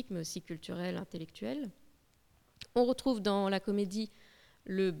 politique, mais aussi culturelle, intellectuelle. On retrouve dans la comédie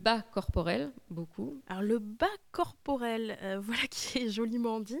le bas corporel, beaucoup. Alors le bas corporel, voilà qui est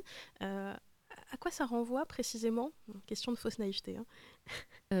joliment dit. À quoi ça renvoie précisément ? Question de fausse naïveté.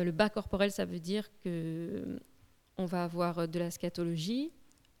 Le bas corporel, ça veut dire que on va avoir de la scatologie,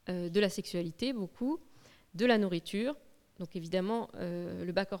 de la sexualité, beaucoup, de la nourriture. Donc évidemment,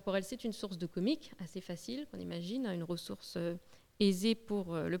 le bas corporel, c'est une source de comique assez facile, qu'on imagine, une ressource aisée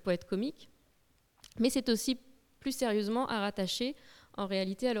pour le poète comique. Mais c'est aussi plus sérieusement à rattacher en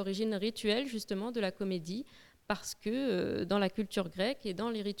réalité à l'origine rituelle justement de la comédie, parce que dans la culture grecque et dans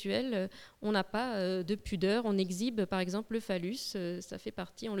les rituels, on n'a pas de pudeur, on exhibe par exemple le phallus, ça fait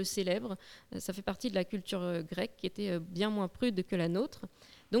partie, on le célèbre, ça fait partie de la culture grecque qui était bien moins prude que la nôtre.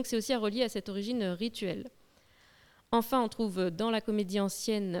 Donc c'est aussi à relier à cette origine rituelle. Enfin, on trouve dans la comédie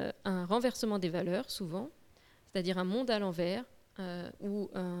ancienne un renversement des valeurs, souvent, c'est-à-dire un monde à l'envers, ou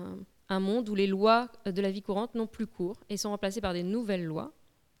un monde où les lois de la vie courante n'ont plus cours et sont remplacées par des nouvelles lois.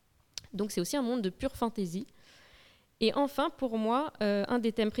 Donc c'est aussi un monde de pure fantaisie. Et enfin, pour moi, un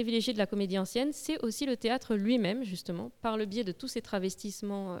des thèmes privilégiés de la comédie ancienne, c'est aussi le théâtre lui-même, justement, par le biais de tous ces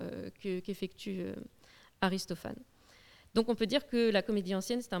travestissements qu'effectue Aristophane. Donc on peut dire que la comédie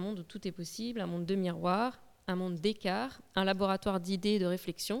ancienne, c'est un monde où tout est possible, un monde de miroirs, un monde d'écart, un laboratoire d'idées et de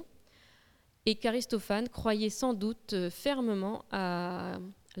réflexion, et qu'Aristophane croyait sans doute fermement à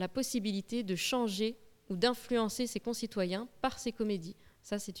la possibilité de changer ou d'influencer ses concitoyens par ses comédies.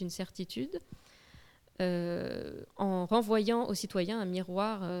 Ça, c'est une certitude. En renvoyant aux citoyens un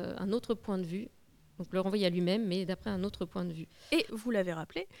miroir, un autre point de vue, donc le renvoyer à lui-même, mais d'après un autre point de vue. Et vous l'avez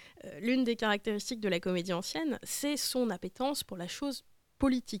rappelé, l'une des caractéristiques de la comédie ancienne, c'est son appétence pour la chose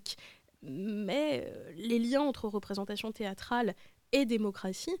politique. Mais les liens entre représentation théâtrale et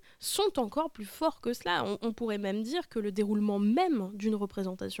démocratie sont encore plus forts que cela. On pourrait même dire que le déroulement même d'une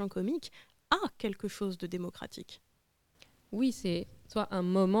représentation comique a quelque chose de démocratique. Oui, c'est soit un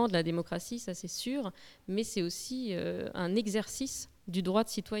moment de la démocratie, ça c'est sûr, mais c'est aussi un exercice du droit de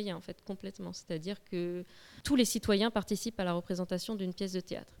citoyen, en fait, complètement. C'est-à-dire que tous les citoyens participent à la représentation d'une pièce de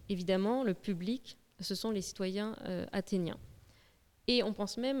théâtre. Évidemment, le public, ce sont les citoyens athéniens. Et on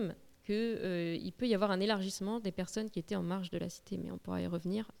pense même qu'il peut y avoir un élargissement des personnes qui étaient en marge de la cité, mais on pourra y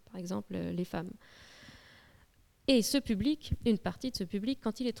revenir, par exemple les femmes. Et ce public, une partie de ce public,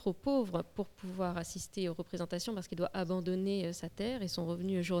 quand il est trop pauvre pour pouvoir assister aux représentations parce qu'il doit abandonner sa terre et son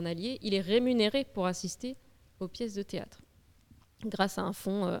revenu journalier, il est rémunéré pour assister aux pièces de théâtre, grâce à un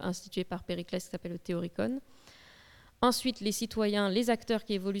fonds institué par Périclès qui s'appelle le Théoricon. Ensuite, les citoyens, les acteurs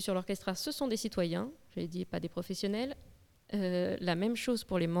qui évoluent sur l'orchestra, ce sont des citoyens, je l'ai dit, pas des professionnels. La même chose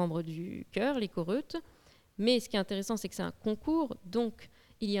pour les membres du chœur, les choreutes. Mais ce qui est intéressant, c'est que c'est un concours, donc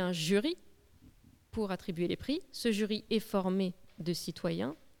il y a un jury pour attribuer les prix. Ce jury est formé de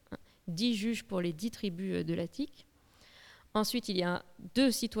citoyens, 10 juges pour les 10 tribus de l'Attique. Ensuite, il y a 2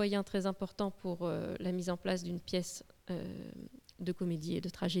 citoyens très importants pour la mise en place d'une pièce de comédie et de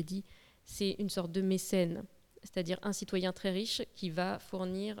tragédie. C'est une sorte de mécène, c'est-à-dire un citoyen très riche qui va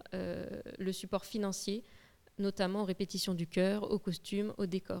fournir le support financier, notamment aux répétitions du chœur, aux costumes, au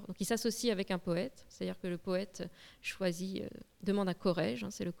décor. Donc il s'associe avec un poète, c'est-à-dire que le poète demande un chorège,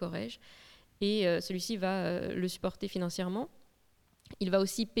 c'est le chorège, et celui-ci va le supporter financièrement. Il va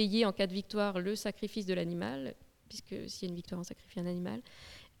aussi payer en cas de victoire le sacrifice de l'animal, puisque s'il y a une victoire, on sacrifie un animal,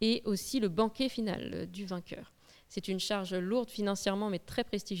 et aussi le banquet final du vainqueur. C'est une charge lourde financièrement, mais très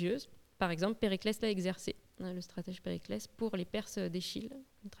prestigieuse. Par exemple, Périclès l'a exercé, le stratège Périclès, pour les Perses d'Échille,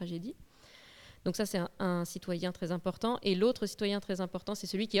 une tragédie. Donc ça, c'est un citoyen très important. Et l'autre citoyen très important, c'est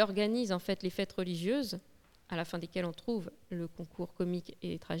celui qui organise en fait les fêtes religieuses, à la fin desquelles on trouve le concours comique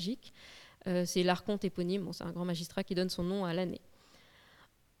et tragique. C'est l'archonte éponyme, c'est un grand magistrat qui donne son nom à l'année.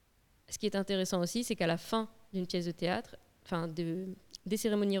 Ce qui est intéressant aussi, c'est qu'à la fin d'une pièce de théâtre, des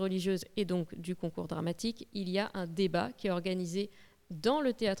cérémonies religieuses et donc du concours dramatique, il y a un débat qui est organisé dans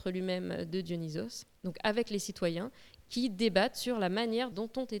le théâtre lui-même de Dionysos, donc avec les citoyens, qui débattent sur la manière dont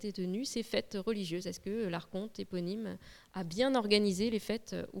ont été tenues ces fêtes religieuses. Est-ce que l'archonte éponyme a bien organisé les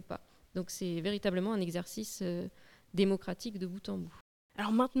fêtes ou pas? Donc c'est véritablement un exercice démocratique de bout en bout.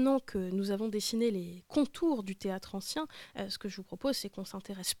 Alors maintenant que nous avons dessiné les contours du théâtre ancien, ce que je vous propose, c'est qu'on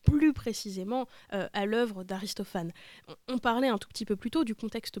s'intéresse plus précisément à l'œuvre d'Aristophane. On parlait un tout petit peu plus tôt du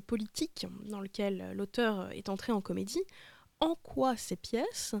contexte politique dans lequel l'auteur est entré en comédie. En quoi ces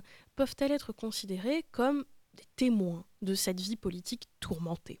pièces peuvent-elles être considérées comme des témoins de cette vie politique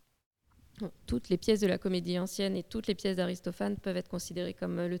tourmentée? Toutes les pièces de la comédie ancienne et toutes les pièces d'Aristophane peuvent être considérées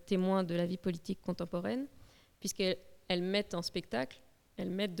comme le témoin de la vie politique contemporaine, puisqu'elles mettent en spectacle, elles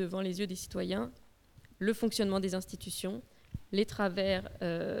mettent devant les yeux des citoyens le fonctionnement des institutions, les travers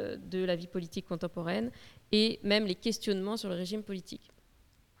de la vie politique contemporaine et même les questionnements sur le régime politique.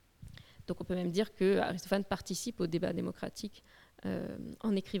 Donc on peut même dire qu'Aristophane participe au débat démocratique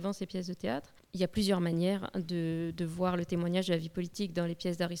en écrivant ses pièces de théâtre. Il y a plusieurs manières de voir le témoignage de la vie politique dans les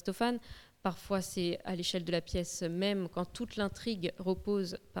pièces d'Aristophane. Parfois, c'est à l'échelle de la pièce même, quand toute l'intrigue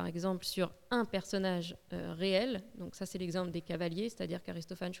repose, par exemple, sur un personnage réel. Donc ça, c'est l'exemple des Cavaliers, c'est-à-dire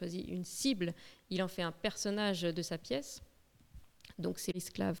qu'Aristophane choisit une cible, il en fait un personnage de sa pièce. Donc c'est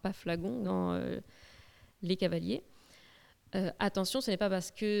l'esclave Paphlagon dans Les Cavaliers. Attention, ce n'est pas parce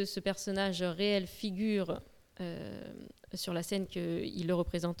que ce personnage réel figure sur la scène qu'il le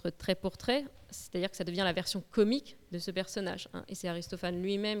représente trait pour trait, c'est-à-dire que ça devient la version comique de ce personnage. Et c'est Aristophane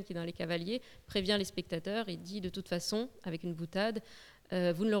lui-même qui, dans Les Cavaliers, prévient les spectateurs et dit de toute façon, avec une boutade,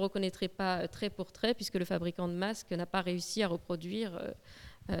 vous ne le reconnaîtrez pas trait pour trait puisque le fabricant de masques n'a pas réussi à reproduire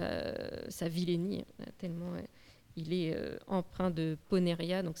sa vilainie, tellement il est empreint de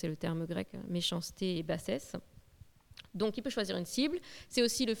poneria, donc c'est le terme grec, méchanceté et bassesse. Donc il peut choisir une cible. C'est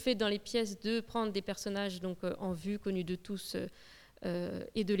aussi le fait dans les pièces de prendre des personnages donc, en vue, connus de tous,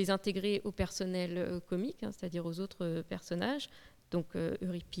 et de les intégrer au personnel comique, c'est-à-dire aux autres personnages, donc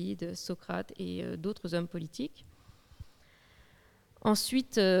Euripide, Socrate et d'autres hommes politiques.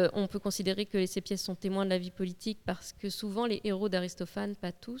 Ensuite, on peut considérer que ces pièces sont témoins de la vie politique parce que souvent les héros d'Aristophane,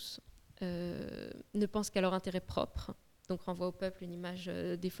 pas tous, ne pensent qu'à leur intérêt propre, donc renvoient au peuple une image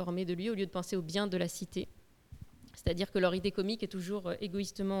déformée de lui au lieu de penser au bien de la cité. C'est-à-dire que leur idée comique est toujours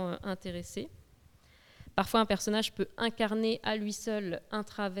égoïstement intéressée. Parfois, un personnage peut incarner à lui seul un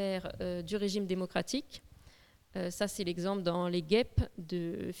travers du régime démocratique. Ça, c'est l'exemple dans Les Guêpes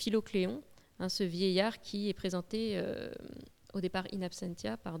de Philocléon, ce vieillard qui est présenté au départ in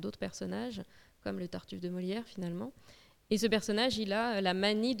absentia par d'autres personnages, comme le Tartuffe de Molière finalement. Et ce personnage, il a la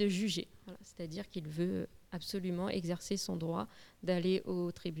manie de juger. Voilà, c'est-à-dire qu'il veut absolument exercer son droit d'aller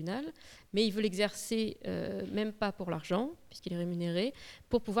au tribunal, mais il veut l'exercer même pas pour l'argent, puisqu'il est rémunéré,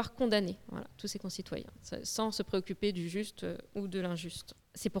 pour pouvoir condamner tous ses concitoyens, sans se préoccuper du juste ou de l'injuste.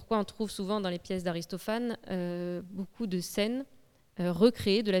 C'est pourquoi on trouve souvent dans les pièces d'Aristophane beaucoup de scènes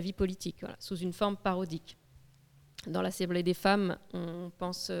recréées de la vie politique, sous une forme parodique. Dans l'Assemblée des femmes, on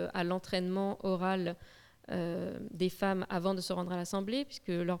pense à l'entraînement oral des femmes avant de se rendre à l'Assemblée, puisque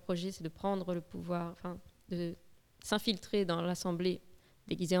leur projet, c'est de prendre le pouvoir, de s'infiltrer dans l'Assemblée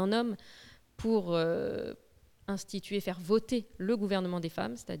déguisée en homme pour faire voter le gouvernement des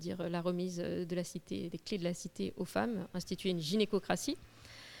femmes, c'est-à-dire la remise de la cité, des clés de la cité aux femmes, instituer une gynécocratie.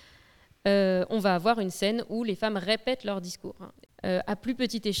 On va avoir une scène où les femmes répètent leur discours. À plus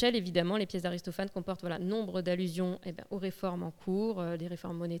petite échelle, évidemment, les pièces d'Aristophane comportent nombre d'allusions aux réformes en cours, les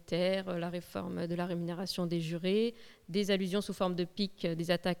réformes monétaires, la réforme de la rémunération des jurés, des allusions sous forme de piques,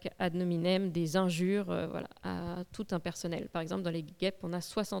 des attaques ad nominem, des injures à tout un personnel. Par exemple, dans les guêpes, on a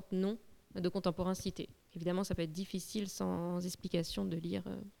 60 noms de contemporains cités. Évidemment, ça peut être difficile sans explication de lire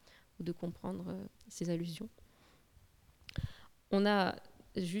ou de comprendre ces allusions. On a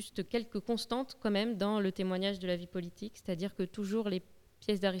juste quelques constantes quand même dans le témoignage de la vie politique, c'est-à-dire que toujours les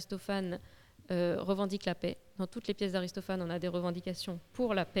pièces d'Aristophane revendiquent la paix. Dans toutes les pièces d'Aristophane, on a des revendications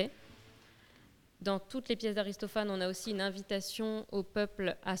pour la paix. Dans toutes les pièces d'Aristophane, on a aussi une invitation au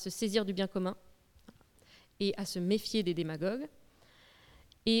peuple à se saisir du bien commun et à se méfier des démagogues.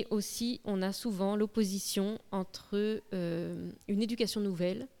 Et aussi, on a souvent l'opposition entre une éducation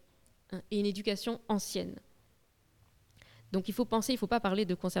nouvelle et une éducation ancienne. Donc il faut pas parler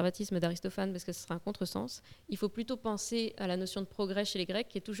de conservatisme d'Aristophane parce que ce sera un contresens. Il faut plutôt penser à la notion de progrès chez les Grecs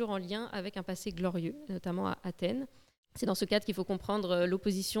qui est toujours en lien avec un passé glorieux, notamment à Athènes. C'est dans ce cadre qu'il faut comprendre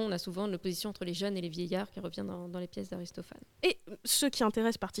l'opposition. On a souvent l'opposition entre les jeunes et les vieillards qui revient dans les pièces d'Aristophane. Et ce qui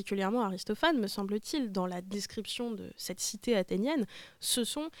intéresse particulièrement Aristophane, me semble-t-il, dans la description de cette cité athénienne, ce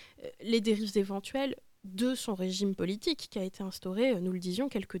sont les dérives éventuelles de son régime politique qui a été instauré, nous le disions,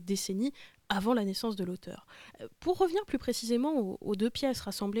 quelques décennies avant la naissance de l'auteur. Pour revenir plus précisément aux deux pièces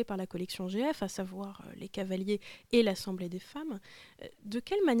rassemblées par la collection GF, à savoir les Cavaliers et l'Assemblée des femmes, de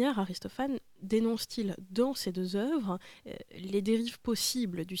quelle manière Aristophane dénonce-t-il dans ces deux œuvres les dérives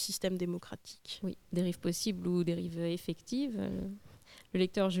possibles du système démocratique ? Oui, dérives possibles ou dérives effectives, le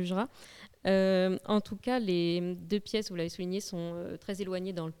lecteur jugera. En tout cas, les deux pièces, vous l'avez souligné, sont très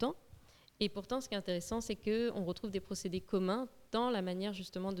éloignées dans le temps. Et pourtant, ce qui est intéressant, c'est qu'on retrouve des procédés communs dans la manière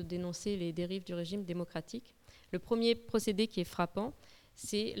justement de dénoncer les dérives du régime démocratique. Le premier procédé qui est frappant,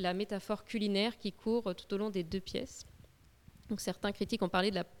 c'est la métaphore culinaire qui court tout au long des deux pièces. Donc, certains critiques ont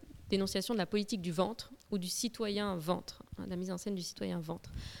parlé de la dénonciation de la politique du ventre ou du citoyen ventre, la mise en scène du citoyen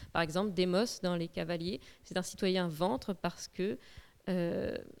ventre. Par exemple, Démos dans les Cavaliers, c'est un citoyen ventre parce que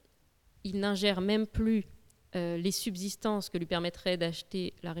il n'ingère même plus les subsistances que lui permettraient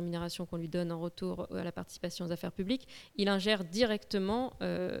d'acheter la rémunération qu'on lui donne en retour à la participation aux affaires publiques, il ingère directement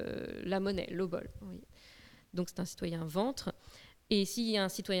la monnaie, l'obol. Oui. Donc c'est un citoyen ventre. Et s'il y a un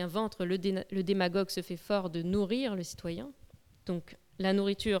citoyen ventre, le démagogue se fait fort de nourrir le citoyen. Donc la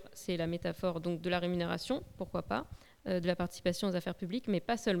nourriture, c'est la métaphore donc, de la rémunération, pourquoi pas, de la participation aux affaires publiques, mais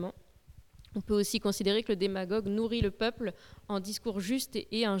pas seulement. On peut aussi considérer que le démagogue nourrit le peuple en discours justes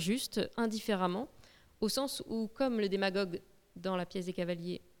et injustes, indifféremment, au sens où, comme le démagogue dans la pièce des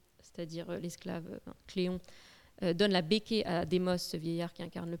Cavaliers, c'est-à-dire l'esclave Cléon, donne la béquée à Démos, ce vieillard qui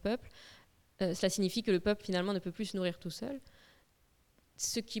incarne le peuple, cela signifie que le peuple, finalement, ne peut plus se nourrir tout seul.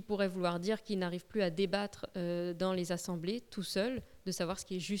 Ce qui pourrait vouloir dire qu'il n'arrive plus à débattre dans les assemblées tout seul, de savoir ce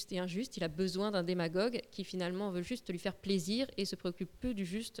qui est juste et injuste. Il a besoin d'un démagogue qui, finalement, veut juste lui faire plaisir et se préoccupe peu du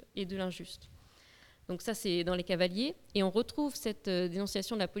juste et de l'injuste. Donc ça, c'est dans les Cavaliers. Et on retrouve cette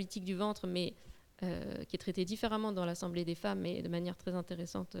dénonciation de la politique du ventre, mais qui est traitée différemment dans l'Assemblée des femmes, mais de manière très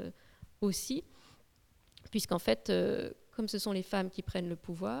intéressante aussi, puisqu'en fait, comme ce sont les femmes qui prennent le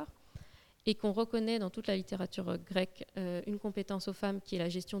pouvoir, et qu'on reconnaît dans toute la littérature grecque une compétence aux femmes qui est la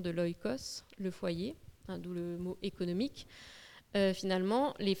gestion de l'oikos, le foyer, d'où le mot économique,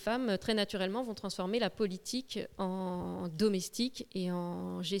 finalement, les femmes, très naturellement, vont transformer la politique en domestique et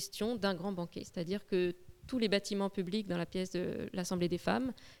en gestion d'un grand banquet. C'est-à-dire que tous les bâtiments publics dans la pièce de l'Assemblée des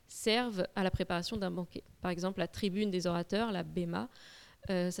femmes servent à la préparation d'un banquet. Par exemple, la tribune des orateurs, la béma,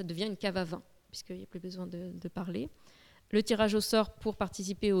 ça devient une cave à vin, puisqu'il n'y a plus besoin de parler. Le tirage au sort pour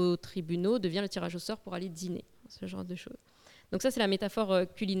participer aux tribunaux devient le tirage au sort pour aller dîner, ce genre de choses. Donc ça, c'est la métaphore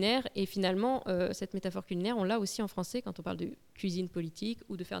culinaire. Et finalement, cette métaphore culinaire, on l'a aussi en français quand on parle de cuisine politique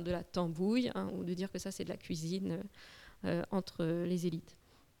ou de faire de la tambouille, ou de dire que ça, c'est de la cuisine entre les élites.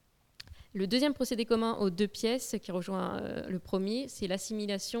 Le deuxième procédé commun aux deux pièces, qui rejoint le premier, c'est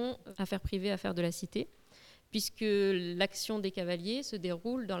l'assimilation affaires privées, affaires de la cité. puisque l'action des cavaliers se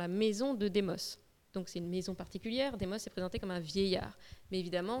déroule dans la maison de Démos. Donc c'est une maison particulière. Démos est présenté comme un vieillard. Mais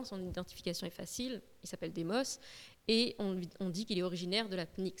évidemment, son identification est facile. Il s'appelle Démos. Et on dit qu'il est originaire de la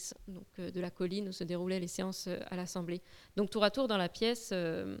Pnyx, donc de la colline où se déroulaient les séances à l'Assemblée. Donc tour à tour dans la pièce,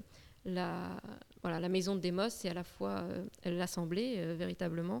 la maison de Démos, c'est à la fois l'Assemblée,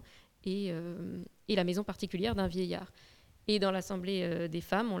 véritablement, et la maison particulière d'un vieillard. Et dans l'Assemblée des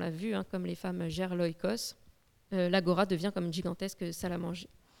femmes, on l'a vu, comme les femmes gèrent l'oikos, l'agora devient comme une gigantesque salle à manger.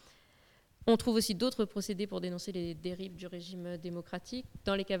 On trouve aussi d'autres procédés pour dénoncer les dérives du régime démocratique.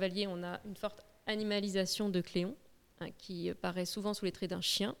 Dans les cavaliers, on a une forte animalisation de Cléon, qui paraît souvent sous les traits d'un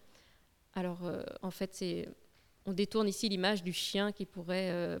chien. Alors, en fait, on détourne ici l'image du chien qui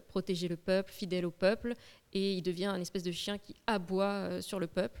pourrait protéger le peuple, fidèle au peuple, et il devient un espèce de chien qui aboie sur le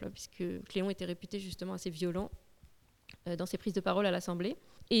peuple, puisque Cléon était réputé justement assez violent dans ses prises de parole à l'Assemblée.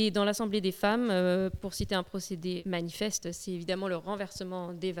 Et dans l'Assemblée des femmes, pour citer un procédé manifeste, c'est évidemment le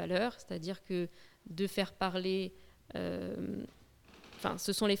renversement des valeurs, c'est-à-dire que de faire parler...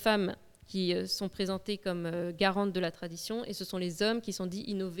 ce sont les femmes qui sont présentées comme garantes de la tradition, et ce sont les hommes qui sont dits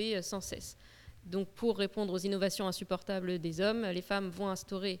innover sans cesse. Donc pour répondre aux innovations insupportables des hommes, les femmes vont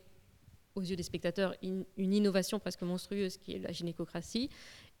instaurer, aux yeux des spectateurs, une innovation presque monstrueuse qui est la gynécocratie.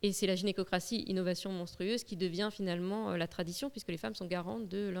 Et c'est la gynécocratie, innovation monstrueuse, qui devient finalement la tradition, puisque les femmes sont garantes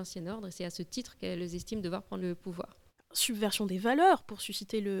de l'ancien ordre, et c'est à ce titre qu'elles estiment devoir prendre le pouvoir. Subversion des valeurs pour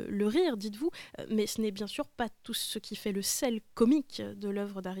susciter le rire, dites-vous, mais ce n'est bien sûr pas tout ce qui fait le sel comique de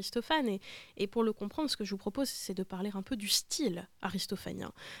l'œuvre d'Aristophane, et pour le comprendre, ce que je vous propose, c'est de parler un peu du style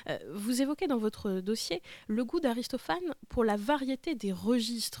aristophanien. Vous évoquez dans votre dossier le goût d'Aristophane pour la variété des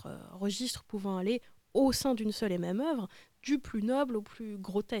registres pouvant aller au sein d'une seule et même œuvre, du plus noble au plus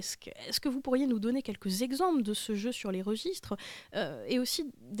grotesque. Est-ce que vous pourriez nous donner quelques exemples de ce jeu sur les registres et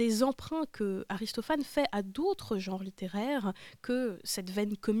aussi des emprunts que Aristophane fait à d'autres genres littéraires que cette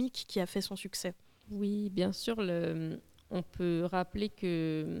veine comique qui a fait son succès? Oui, bien sûr. On peut rappeler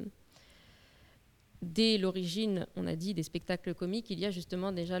que dès l'origine, on a dit, des spectacles comiques, il y a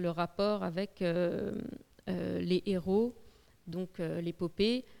justement déjà le rapport avec les héros, donc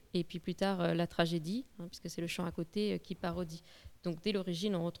l'épopée, et puis plus tard la tragédie, puisque c'est le chant à côté qui parodie. Donc dès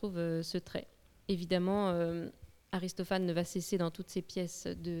l'origine, on retrouve ce trait. Évidemment, Aristophane ne va cesser dans toutes ses pièces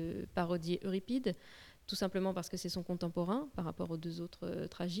de parodier Euripide, tout simplement parce que c'est son contemporain par rapport aux deux autres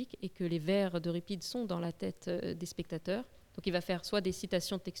tragiques, et que les vers d'Euripide sont dans la tête des spectateurs. Donc il va faire soit des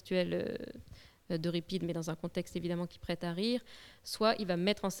citations textuelles d'Euripide, mais dans un contexte évidemment qui prête à rire, soit il va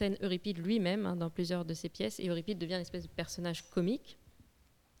mettre en scène Euripide lui-même dans plusieurs de ses pièces, et Euripide devient une espèce de personnage comique.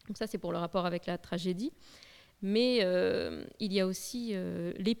 Donc ça, c'est pour le rapport avec la tragédie. Mais il y a aussi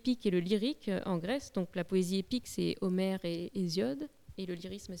l'épique et le lyrique en Grèce. Donc la poésie épique, c'est Homère et Hésiode, et le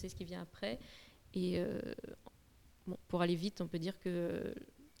lyrisme, c'est ce qui vient après. Et pour aller vite, on peut dire que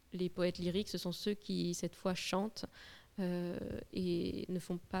les poètes lyriques, ce sont ceux qui, cette fois, chantent et ne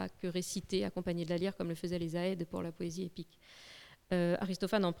font pas que réciter, accompagnés de la lyre, comme le faisaient les Aèdes pour la poésie épique.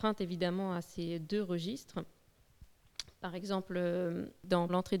 Aristophane emprunte évidemment à ces deux registres. Par exemple, dans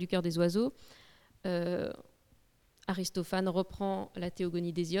l'entrée du cœur des oiseaux, Aristophane reprend la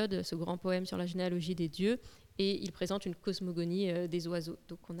théogonie d'Hésiode, ce grand poème sur la généalogie des dieux, et il présente une cosmogonie des oiseaux.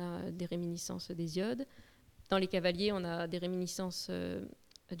 Donc on a des réminiscences d'Hésiode. Dans les Cavaliers, on a des réminiscences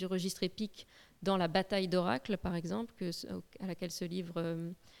du registre épique dans la bataille d'Oracle, par exemple, à laquelle se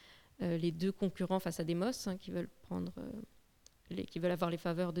livrent les deux concurrents face à Démos, qui veulent avoir les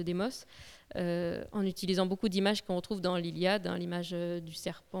faveurs de Démos, en utilisant beaucoup d'images qu'on retrouve dans l'Iliade, l'image du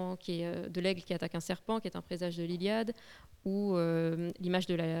serpent, de l'aigle qui attaque un serpent, qui est un présage de l'Iliade, ou l'image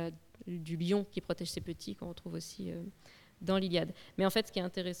du lion qui protège ses petits, qu'on retrouve aussi dans l'Iliade. Mais en fait, ce qui est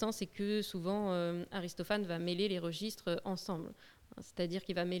intéressant, c'est que souvent, Aristophane va mêler les registres ensemble. C'est-à-dire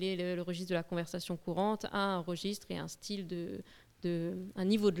qu'il va mêler le registre de la conversation courante à un registre et un style un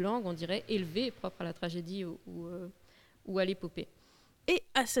niveau de langue, on dirait, élevé, propre à la tragédie ou à l'épopée. Et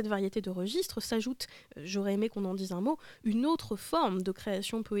à cette variété de registres s'ajoute, j'aurais aimé qu'on en dise un mot, une autre forme de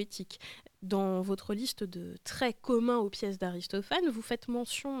création poétique. Dans votre liste de traits communs aux pièces d'Aristophane, vous faites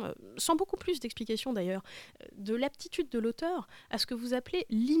mention, sans beaucoup plus d'explications d'ailleurs, de l'aptitude de l'auteur à ce que vous appelez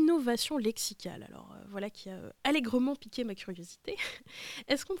l'innovation lexicale. Alors voilà qui a allègrement piqué ma curiosité.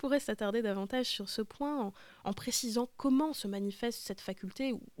 Est-ce qu'on pourrait s'attarder davantage sur ce point en précisant comment se manifeste cette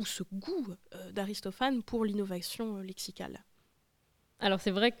faculté ou ce goût d'Aristophane pour l'innovation lexicale ? Alors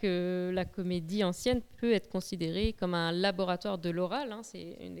c'est vrai que la comédie ancienne peut être considérée comme un laboratoire de l'oral.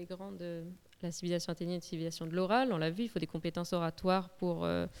 C'est une des grandes... La civilisation athénienne est une civilisation de l'oral, on l'a vu, il faut des compétences oratoires pour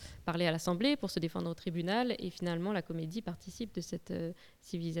parler à l'Assemblée, pour se défendre au tribunal, et finalement la comédie participe de cette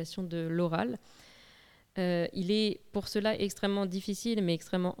civilisation de l'oral. Il est pour cela extrêmement difficile, mais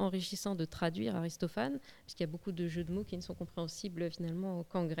extrêmement enrichissant de traduire Aristophane, puisqu'il y a beaucoup de jeux de mots qui ne sont compréhensibles finalement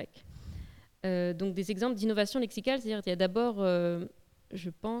qu'en grec. Donc des exemples d'innovation lexicale, c'est-à-dire qu'il y a d'abord, je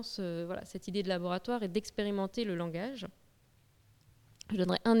pense, cette idée de laboratoire et d'expérimenter le langage. Je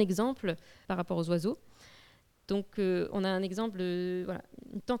donnerai un exemple par rapport aux oiseaux. Donc on a un exemple,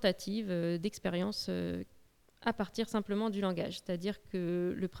 une tentative d'expérience à partir simplement du langage. C'est-à-dire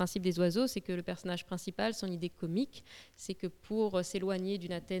que le principe des oiseaux, c'est que le personnage principal, son idée comique, c'est que pour s'éloigner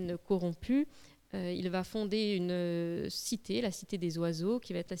d'une Athènes corrompue, il va fonder une cité, la cité des oiseaux,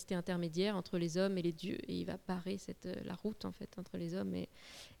 qui va être la cité intermédiaire entre les hommes et les dieux. Et il va barrer la route en fait, entre les hommes et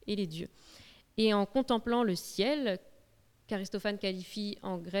les dieux. Et en contemplant le ciel, qu'Aristophane qualifie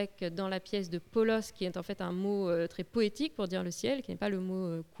en grec dans la pièce de polos, qui est en fait un mot très poétique pour dire le ciel, qui n'est pas le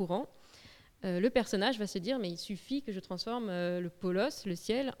mot courant, le personnage va se dire, mais il suffit que je transforme le polos, le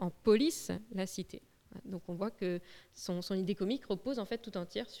ciel, en polis, la cité. Donc on voit que son idée comique repose en fait tout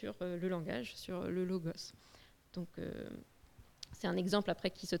entière sur le langage, sur le logos. Donc c'est un exemple après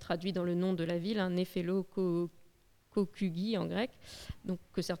qui se traduit dans le nom de la ville, Néphelo Kokugi en grec, donc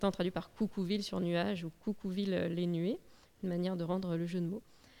que certains ont traduit par Coucouville sur nuage ou Coucouville les nuées, une manière de rendre le jeu de mots.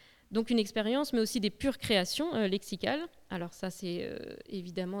 Donc une expérience, mais aussi des pures créations lexicales. Alors ça, c'est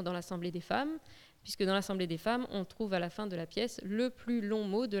évidemment dans l'Assemblée des femmes, puisque dans l'Assemblée des femmes, on trouve à la fin de la pièce le plus long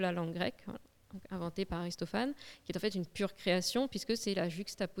mot de la langue grecque, donc inventé par Aristophane, qui est en fait une pure création, puisque c'est la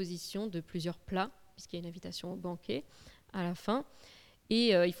juxtaposition de plusieurs plats, puisqu'il y a une invitation au banquet à la fin.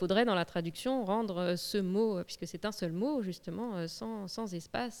 Et il faudrait, dans la traduction, rendre ce mot, puisque c'est un seul mot, justement, sans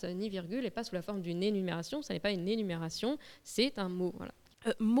espace ni virgule, et pas sous la forme d'une énumération. Ça n'est pas une énumération, c'est un mot. Voilà.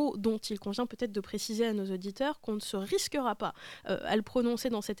 Mot dont il convient peut-être de préciser à nos auditeurs qu'on ne se risquera pas à le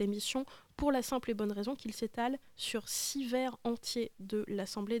prononcer dans cette émission pour la simple et bonne raison qu'il s'étale sur 6 vers entiers de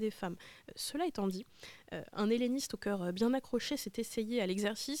l'Assemblée des femmes. Cela étant dit, un helléniste au cœur bien accroché s'est essayé à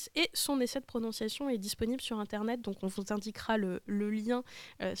l'exercice et son essai de prononciation est disponible sur Internet, donc on vous indiquera le lien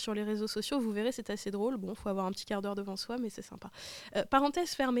sur les réseaux sociaux. Vous verrez, c'est assez drôle. Bon, il faut avoir un petit quart d'heure devant soi, mais c'est sympa.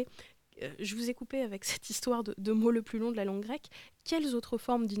 Parenthèse fermée. Je vous ai coupé avec cette histoire de mots le plus long de la langue grecque. Quelles autres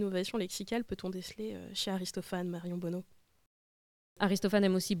formes d'innovation lexicale peut-on déceler chez Aristophane, Marion Bonneau ? Aristophane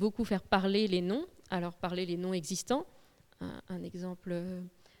aime aussi beaucoup faire parler les noms, alors parler les noms existants. Un exemple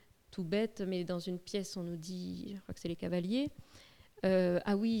tout bête, mais dans une pièce, on nous dit, je crois que c'est les Cavaliers.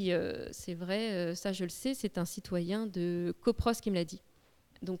 Ah oui, c'est vrai, ça je le sais, c'est un citoyen de Copros qui me l'a dit.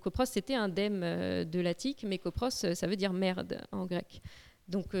 Donc Copros, c'était un dème de l'Attique, mais Copros, ça veut dire merde en grec.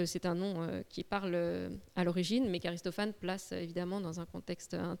 Donc c'est un nom qui parle à l'origine, mais qu'Aristophane place évidemment dans un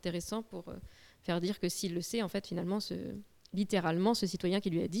contexte intéressant pour faire dire que s'il le sait, en fait, finalement, littéralement, ce citoyen qui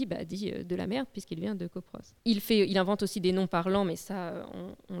lui a dit de la merde, puisqu'il vient de Copros. Il invente aussi des noms parlants, mais ça,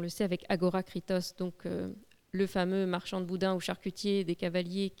 on le sait avec Agorakritos, donc le fameux marchand de boudin ou charcutier des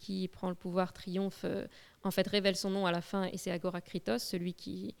Cavaliers qui prend le pouvoir, triomphe, en fait révèle son nom à la fin, et c'est Agorakritos, celui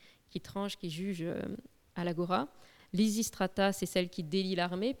qui tranche, qui juge à l'agora. Lysistrata, c'est celle qui délie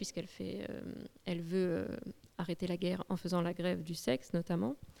l'armée, puisqu'elle veut arrêter la guerre en faisant la grève du sexe,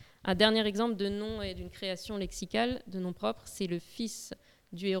 notamment. Un dernier exemple de nom et d'une création lexicale, de nom propre, c'est le fils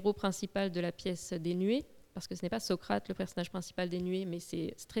du héros principal de la pièce des Nuées, parce que ce n'est pas Socrate, le personnage principal des Nuées, mais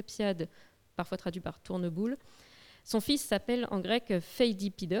c'est Strepsiade, parfois traduit par tourneboule. Son fils s'appelle en grec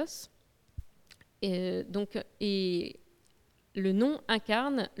Phéidipidos, et le nom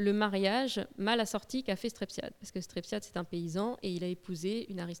incarne le mariage mal assorti qu'a fait Strepsiade, parce que Strepsiade, c'est un paysan et il a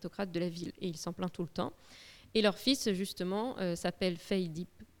épousé une aristocrate de la ville, et il s'en plaint tout le temps. Et leur fils, justement, s'appelle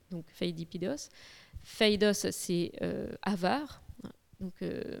Phéidipidos. Phéidos, c'est avare, donc,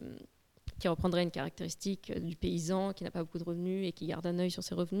 qui reprendrait une caractéristique du paysan qui n'a pas beaucoup de revenus et qui garde un œil sur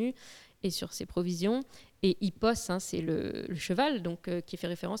ses revenus et sur ses provisions. Et hippos, c'est le cheval, donc, qui fait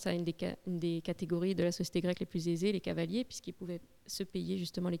référence à une des catégories de la société grecque les plus aisées, les cavaliers, puisqu'ils pouvaient se payer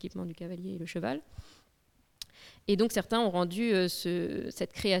justement l'équipement du cavalier et le cheval. Et donc certains ont rendu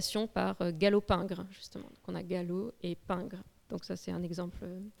cette création par galopingre, justement. Donc on a galop et pingre. Donc ça, c'est un exemple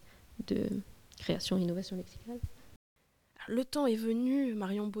de création et innovation lexicale. Le temps est venu,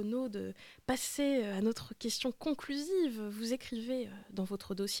 Marion Bonneau, de passer à notre question conclusive. Vous écrivez dans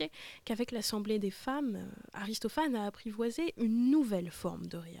votre dossier qu'avec l'Assemblée des femmes, Aristophane a apprivoisé une nouvelle forme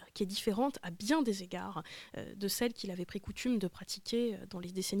de rire, qui est différente à bien des égards de celle qu'il avait pris coutume de pratiquer dans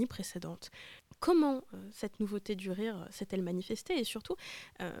les décennies précédentes. Comment cette nouveauté du rire s'est-elle manifestée, et surtout,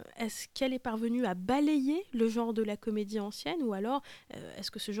 est-ce qu'elle est parvenue à balayer le genre de la comédie ancienne, ou alors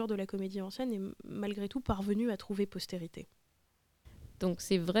est-ce que ce genre de la comédie ancienne est malgré tout parvenu à trouver postérité ? Donc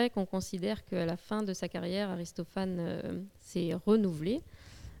c'est vrai qu'on considère qu'à la fin de sa carrière, Aristophane s'est renouvelé.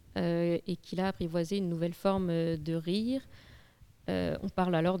 et qu'il a apprivoisé une nouvelle forme de rire. On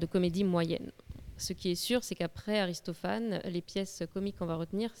parle alors de comédie moyenne. Ce qui est sûr, c'est qu'après Aristophane, les pièces comiques qu'on va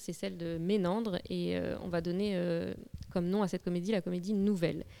retenir, c'est celle de Ménandre, et on va donner comme nom à cette comédie la comédie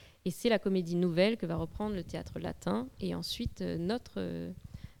nouvelle. Et c'est la comédie nouvelle que va reprendre le théâtre latin, et ensuite notre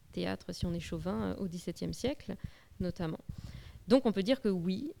théâtre, si on est chauvin, au XVIIe siècle notamment. Donc on peut dire que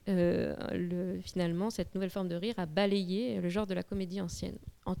oui, finalement, cette nouvelle forme de rire a balayé le genre de la comédie ancienne.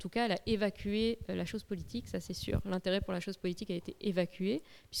 En tout cas, elle a évacué la chose politique, ça c'est sûr. L'intérêt pour la chose politique a été évacué,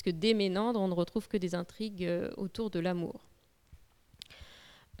 puisque dès Ménandre, on ne retrouve que des intrigues autour de l'amour.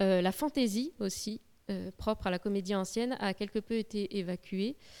 La fantaisie aussi, propre à la comédie ancienne, a quelque peu été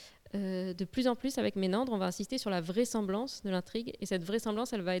évacuée. De plus en plus, avec Ménandre, on va insister sur la vraisemblance de l'intrigue, et cette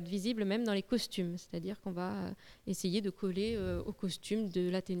vraisemblance, elle va être visible même dans les costumes, c'est-à-dire qu'on va essayer de coller au costume de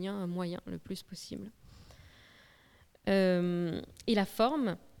l'Athénien moyen le plus possible. Et la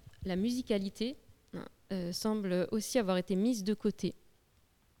forme, la musicalité, semble aussi avoir été mise de côté.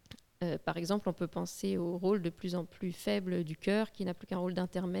 Par exemple, on peut penser au rôle de plus en plus faible du chœur, qui n'a plus qu'un rôle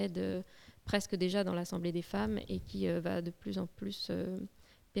d'intermède presque déjà dans l'Assemblée des femmes, et qui va de plus en plus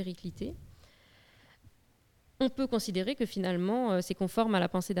péricliter. On peut considérer que finalement, c'est conforme à la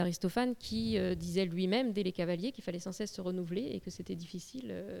pensée d'Aristophane qui disait lui-même, dès les Cavaliers, qu'il fallait sans cesse se renouveler et que c'était difficile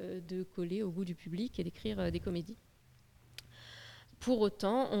de coller au goût du public et d'écrire des comédies. Pour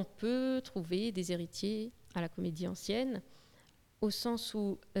autant, on peut trouver des héritiers à la comédie ancienne, au sens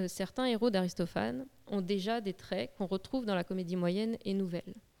où certains héros d'Aristophane ont déjà des traits qu'on retrouve dans la comédie moyenne et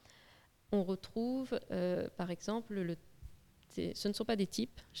nouvelle. On retrouve, par exemple, ce ne sont pas des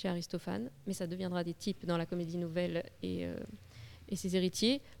types chez Aristophane, mais ça deviendra des types dans la comédie nouvelle et ses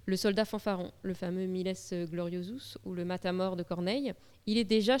héritiers. Le soldat fanfaron, le fameux Miles Gloriosus ou le Matamore de Corneille, il est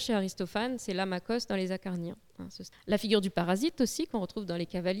déjà chez Aristophane, c'est l'Amakos dans les Acarniens. La figure du parasite aussi, qu'on retrouve dans les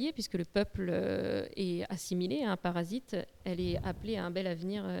Cavaliers, puisque le peuple est assimilé à un parasite, elle est appelée à un bel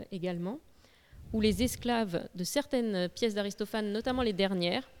avenir également. Ou les esclaves de certaines pièces d'Aristophane, notamment les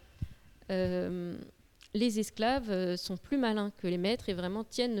dernières, les esclaves sont plus malins que les maîtres et vraiment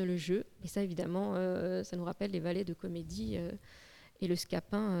tiennent le jeu. Et ça, évidemment, ça nous rappelle les valets de comédie et le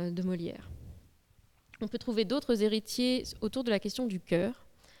scapin de Molière. On peut trouver d'autres héritiers autour de la question du chœur,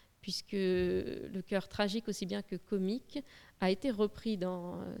 puisque le chœur tragique aussi bien que comique a été repris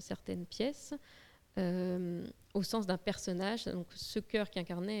dans certaines pièces au sens d'un personnage. Donc, ce chœur qui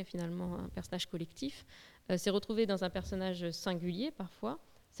incarnait finalement un personnage collectif s'est retrouvé dans un personnage singulier parfois.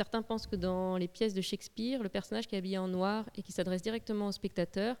 Certains pensent que dans les pièces de Shakespeare, le personnage qui est habillé en noir et qui s'adresse directement au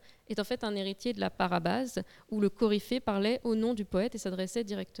spectateur est en fait un héritier de la parabase, où le coryphée parlait au nom du poète et s'adressait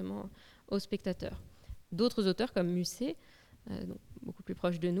directement au spectateur. D'autres auteurs, comme Musset, donc beaucoup plus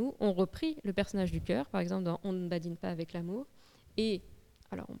proche de nous, ont repris le personnage du chœur, par exemple dans « On ne badine pas avec l'amour ». Et,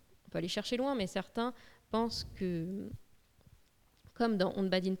 alors on peut aller chercher loin, mais certains pensent que, comme dans « On ne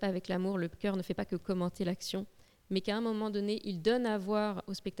badine pas avec l'amour », le chœur ne fait pas que commenter l'action, mais qu'à un moment donné, il donne à voir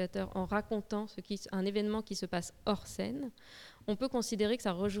au spectateur en racontant un événement qui se passe hors scène, on peut considérer que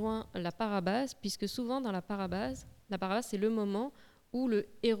ça rejoint la parabase, puisque souvent dans la parabase, c'est le moment où le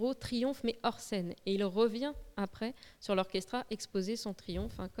héros triomphe, mais hors scène. Et il revient après sur l'orchestra exposer son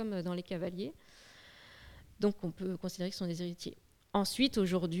triomphe, comme dans les Cavaliers. Donc on peut considérer que ce sont des héritiers. Ensuite,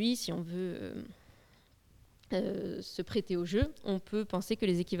 aujourd'hui, si on veut se prêter au jeu, on peut penser que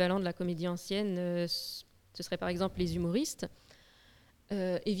les équivalents de la comédie ancienne... ce serait par exemple les humoristes.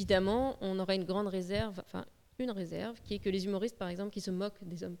 Évidemment, on aurait une réserve, qui est que les humoristes, par exemple, qui se moquent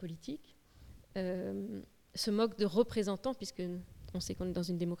des hommes politiques, se moquent de représentants, puisque on sait qu'on est dans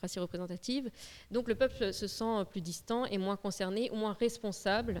une démocratie représentative. Donc le peuple se sent plus distant et moins concerné, ou moins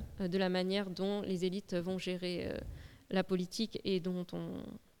responsable de la manière dont les élites vont gérer la politique et vont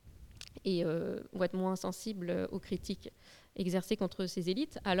être moins sensibles aux critiques exercées contre ces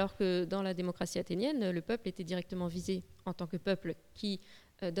élites, alors que dans la démocratie athénienne, le peuple était directement visé en tant que peuple qui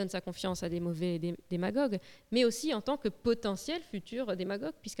donne sa confiance à des mauvais démagogues, mais aussi en tant que potentiel futur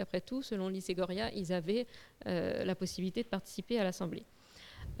démagogue, puisqu'après tout, selon Lycégoria, ils avaient la possibilité de participer à l'Assemblée.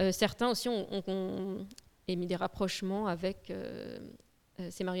 Certains aussi ont émis des rapprochements avec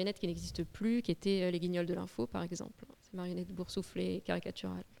ces marionnettes qui n'existent plus, qui étaient les guignols de l'info, par exemple, ces marionnettes boursouflées,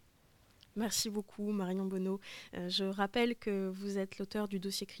 caricaturales. Merci beaucoup Marion Bonneau. Je rappelle que vous êtes l'auteur du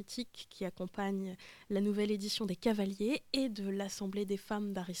dossier critique qui accompagne la nouvelle édition des Cavaliers et de l'Assemblée des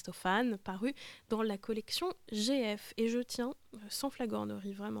femmes d'Aristophane, paru dans la collection GF. Et je tiens, sans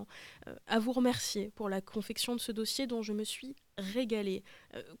flagornerie vraiment, à vous remercier pour la confection de ce dossier dont je me suis régalée.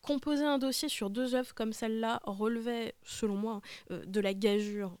 Composer un dossier sur 2 œuvres comme celle-là relevait, selon moi, de la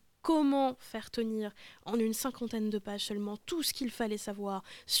gageure comment faire tenir en une 50aine de pages seulement tout ce qu'il fallait savoir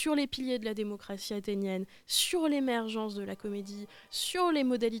sur les piliers de la démocratie athénienne, sur l'émergence de la comédie, sur les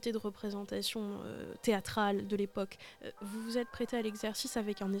modalités de représentation théâtrale de l'époque. Vous vous êtes prêté à l'exercice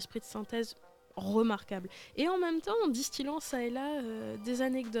avec un esprit de synthèse remarquable. Et en même temps, en distillant ça et là des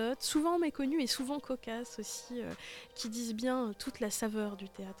anecdotes, souvent méconnues et souvent cocasses aussi, qui disent bien toute la saveur du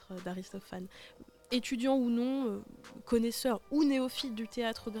théâtre d'Aristophane. Étudiant ou non, connaisseur ou néophyte du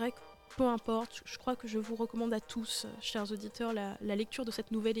théâtre grec, peu importe, je crois que je vous recommande à tous, chers auditeurs, la lecture de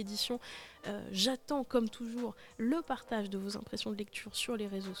cette nouvelle édition. J'attends, comme toujours, le partage de vos impressions de lecture sur les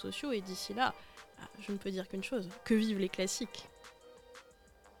réseaux sociaux, et d'ici là, je ne peux dire qu'une chose, que vivent les classiques.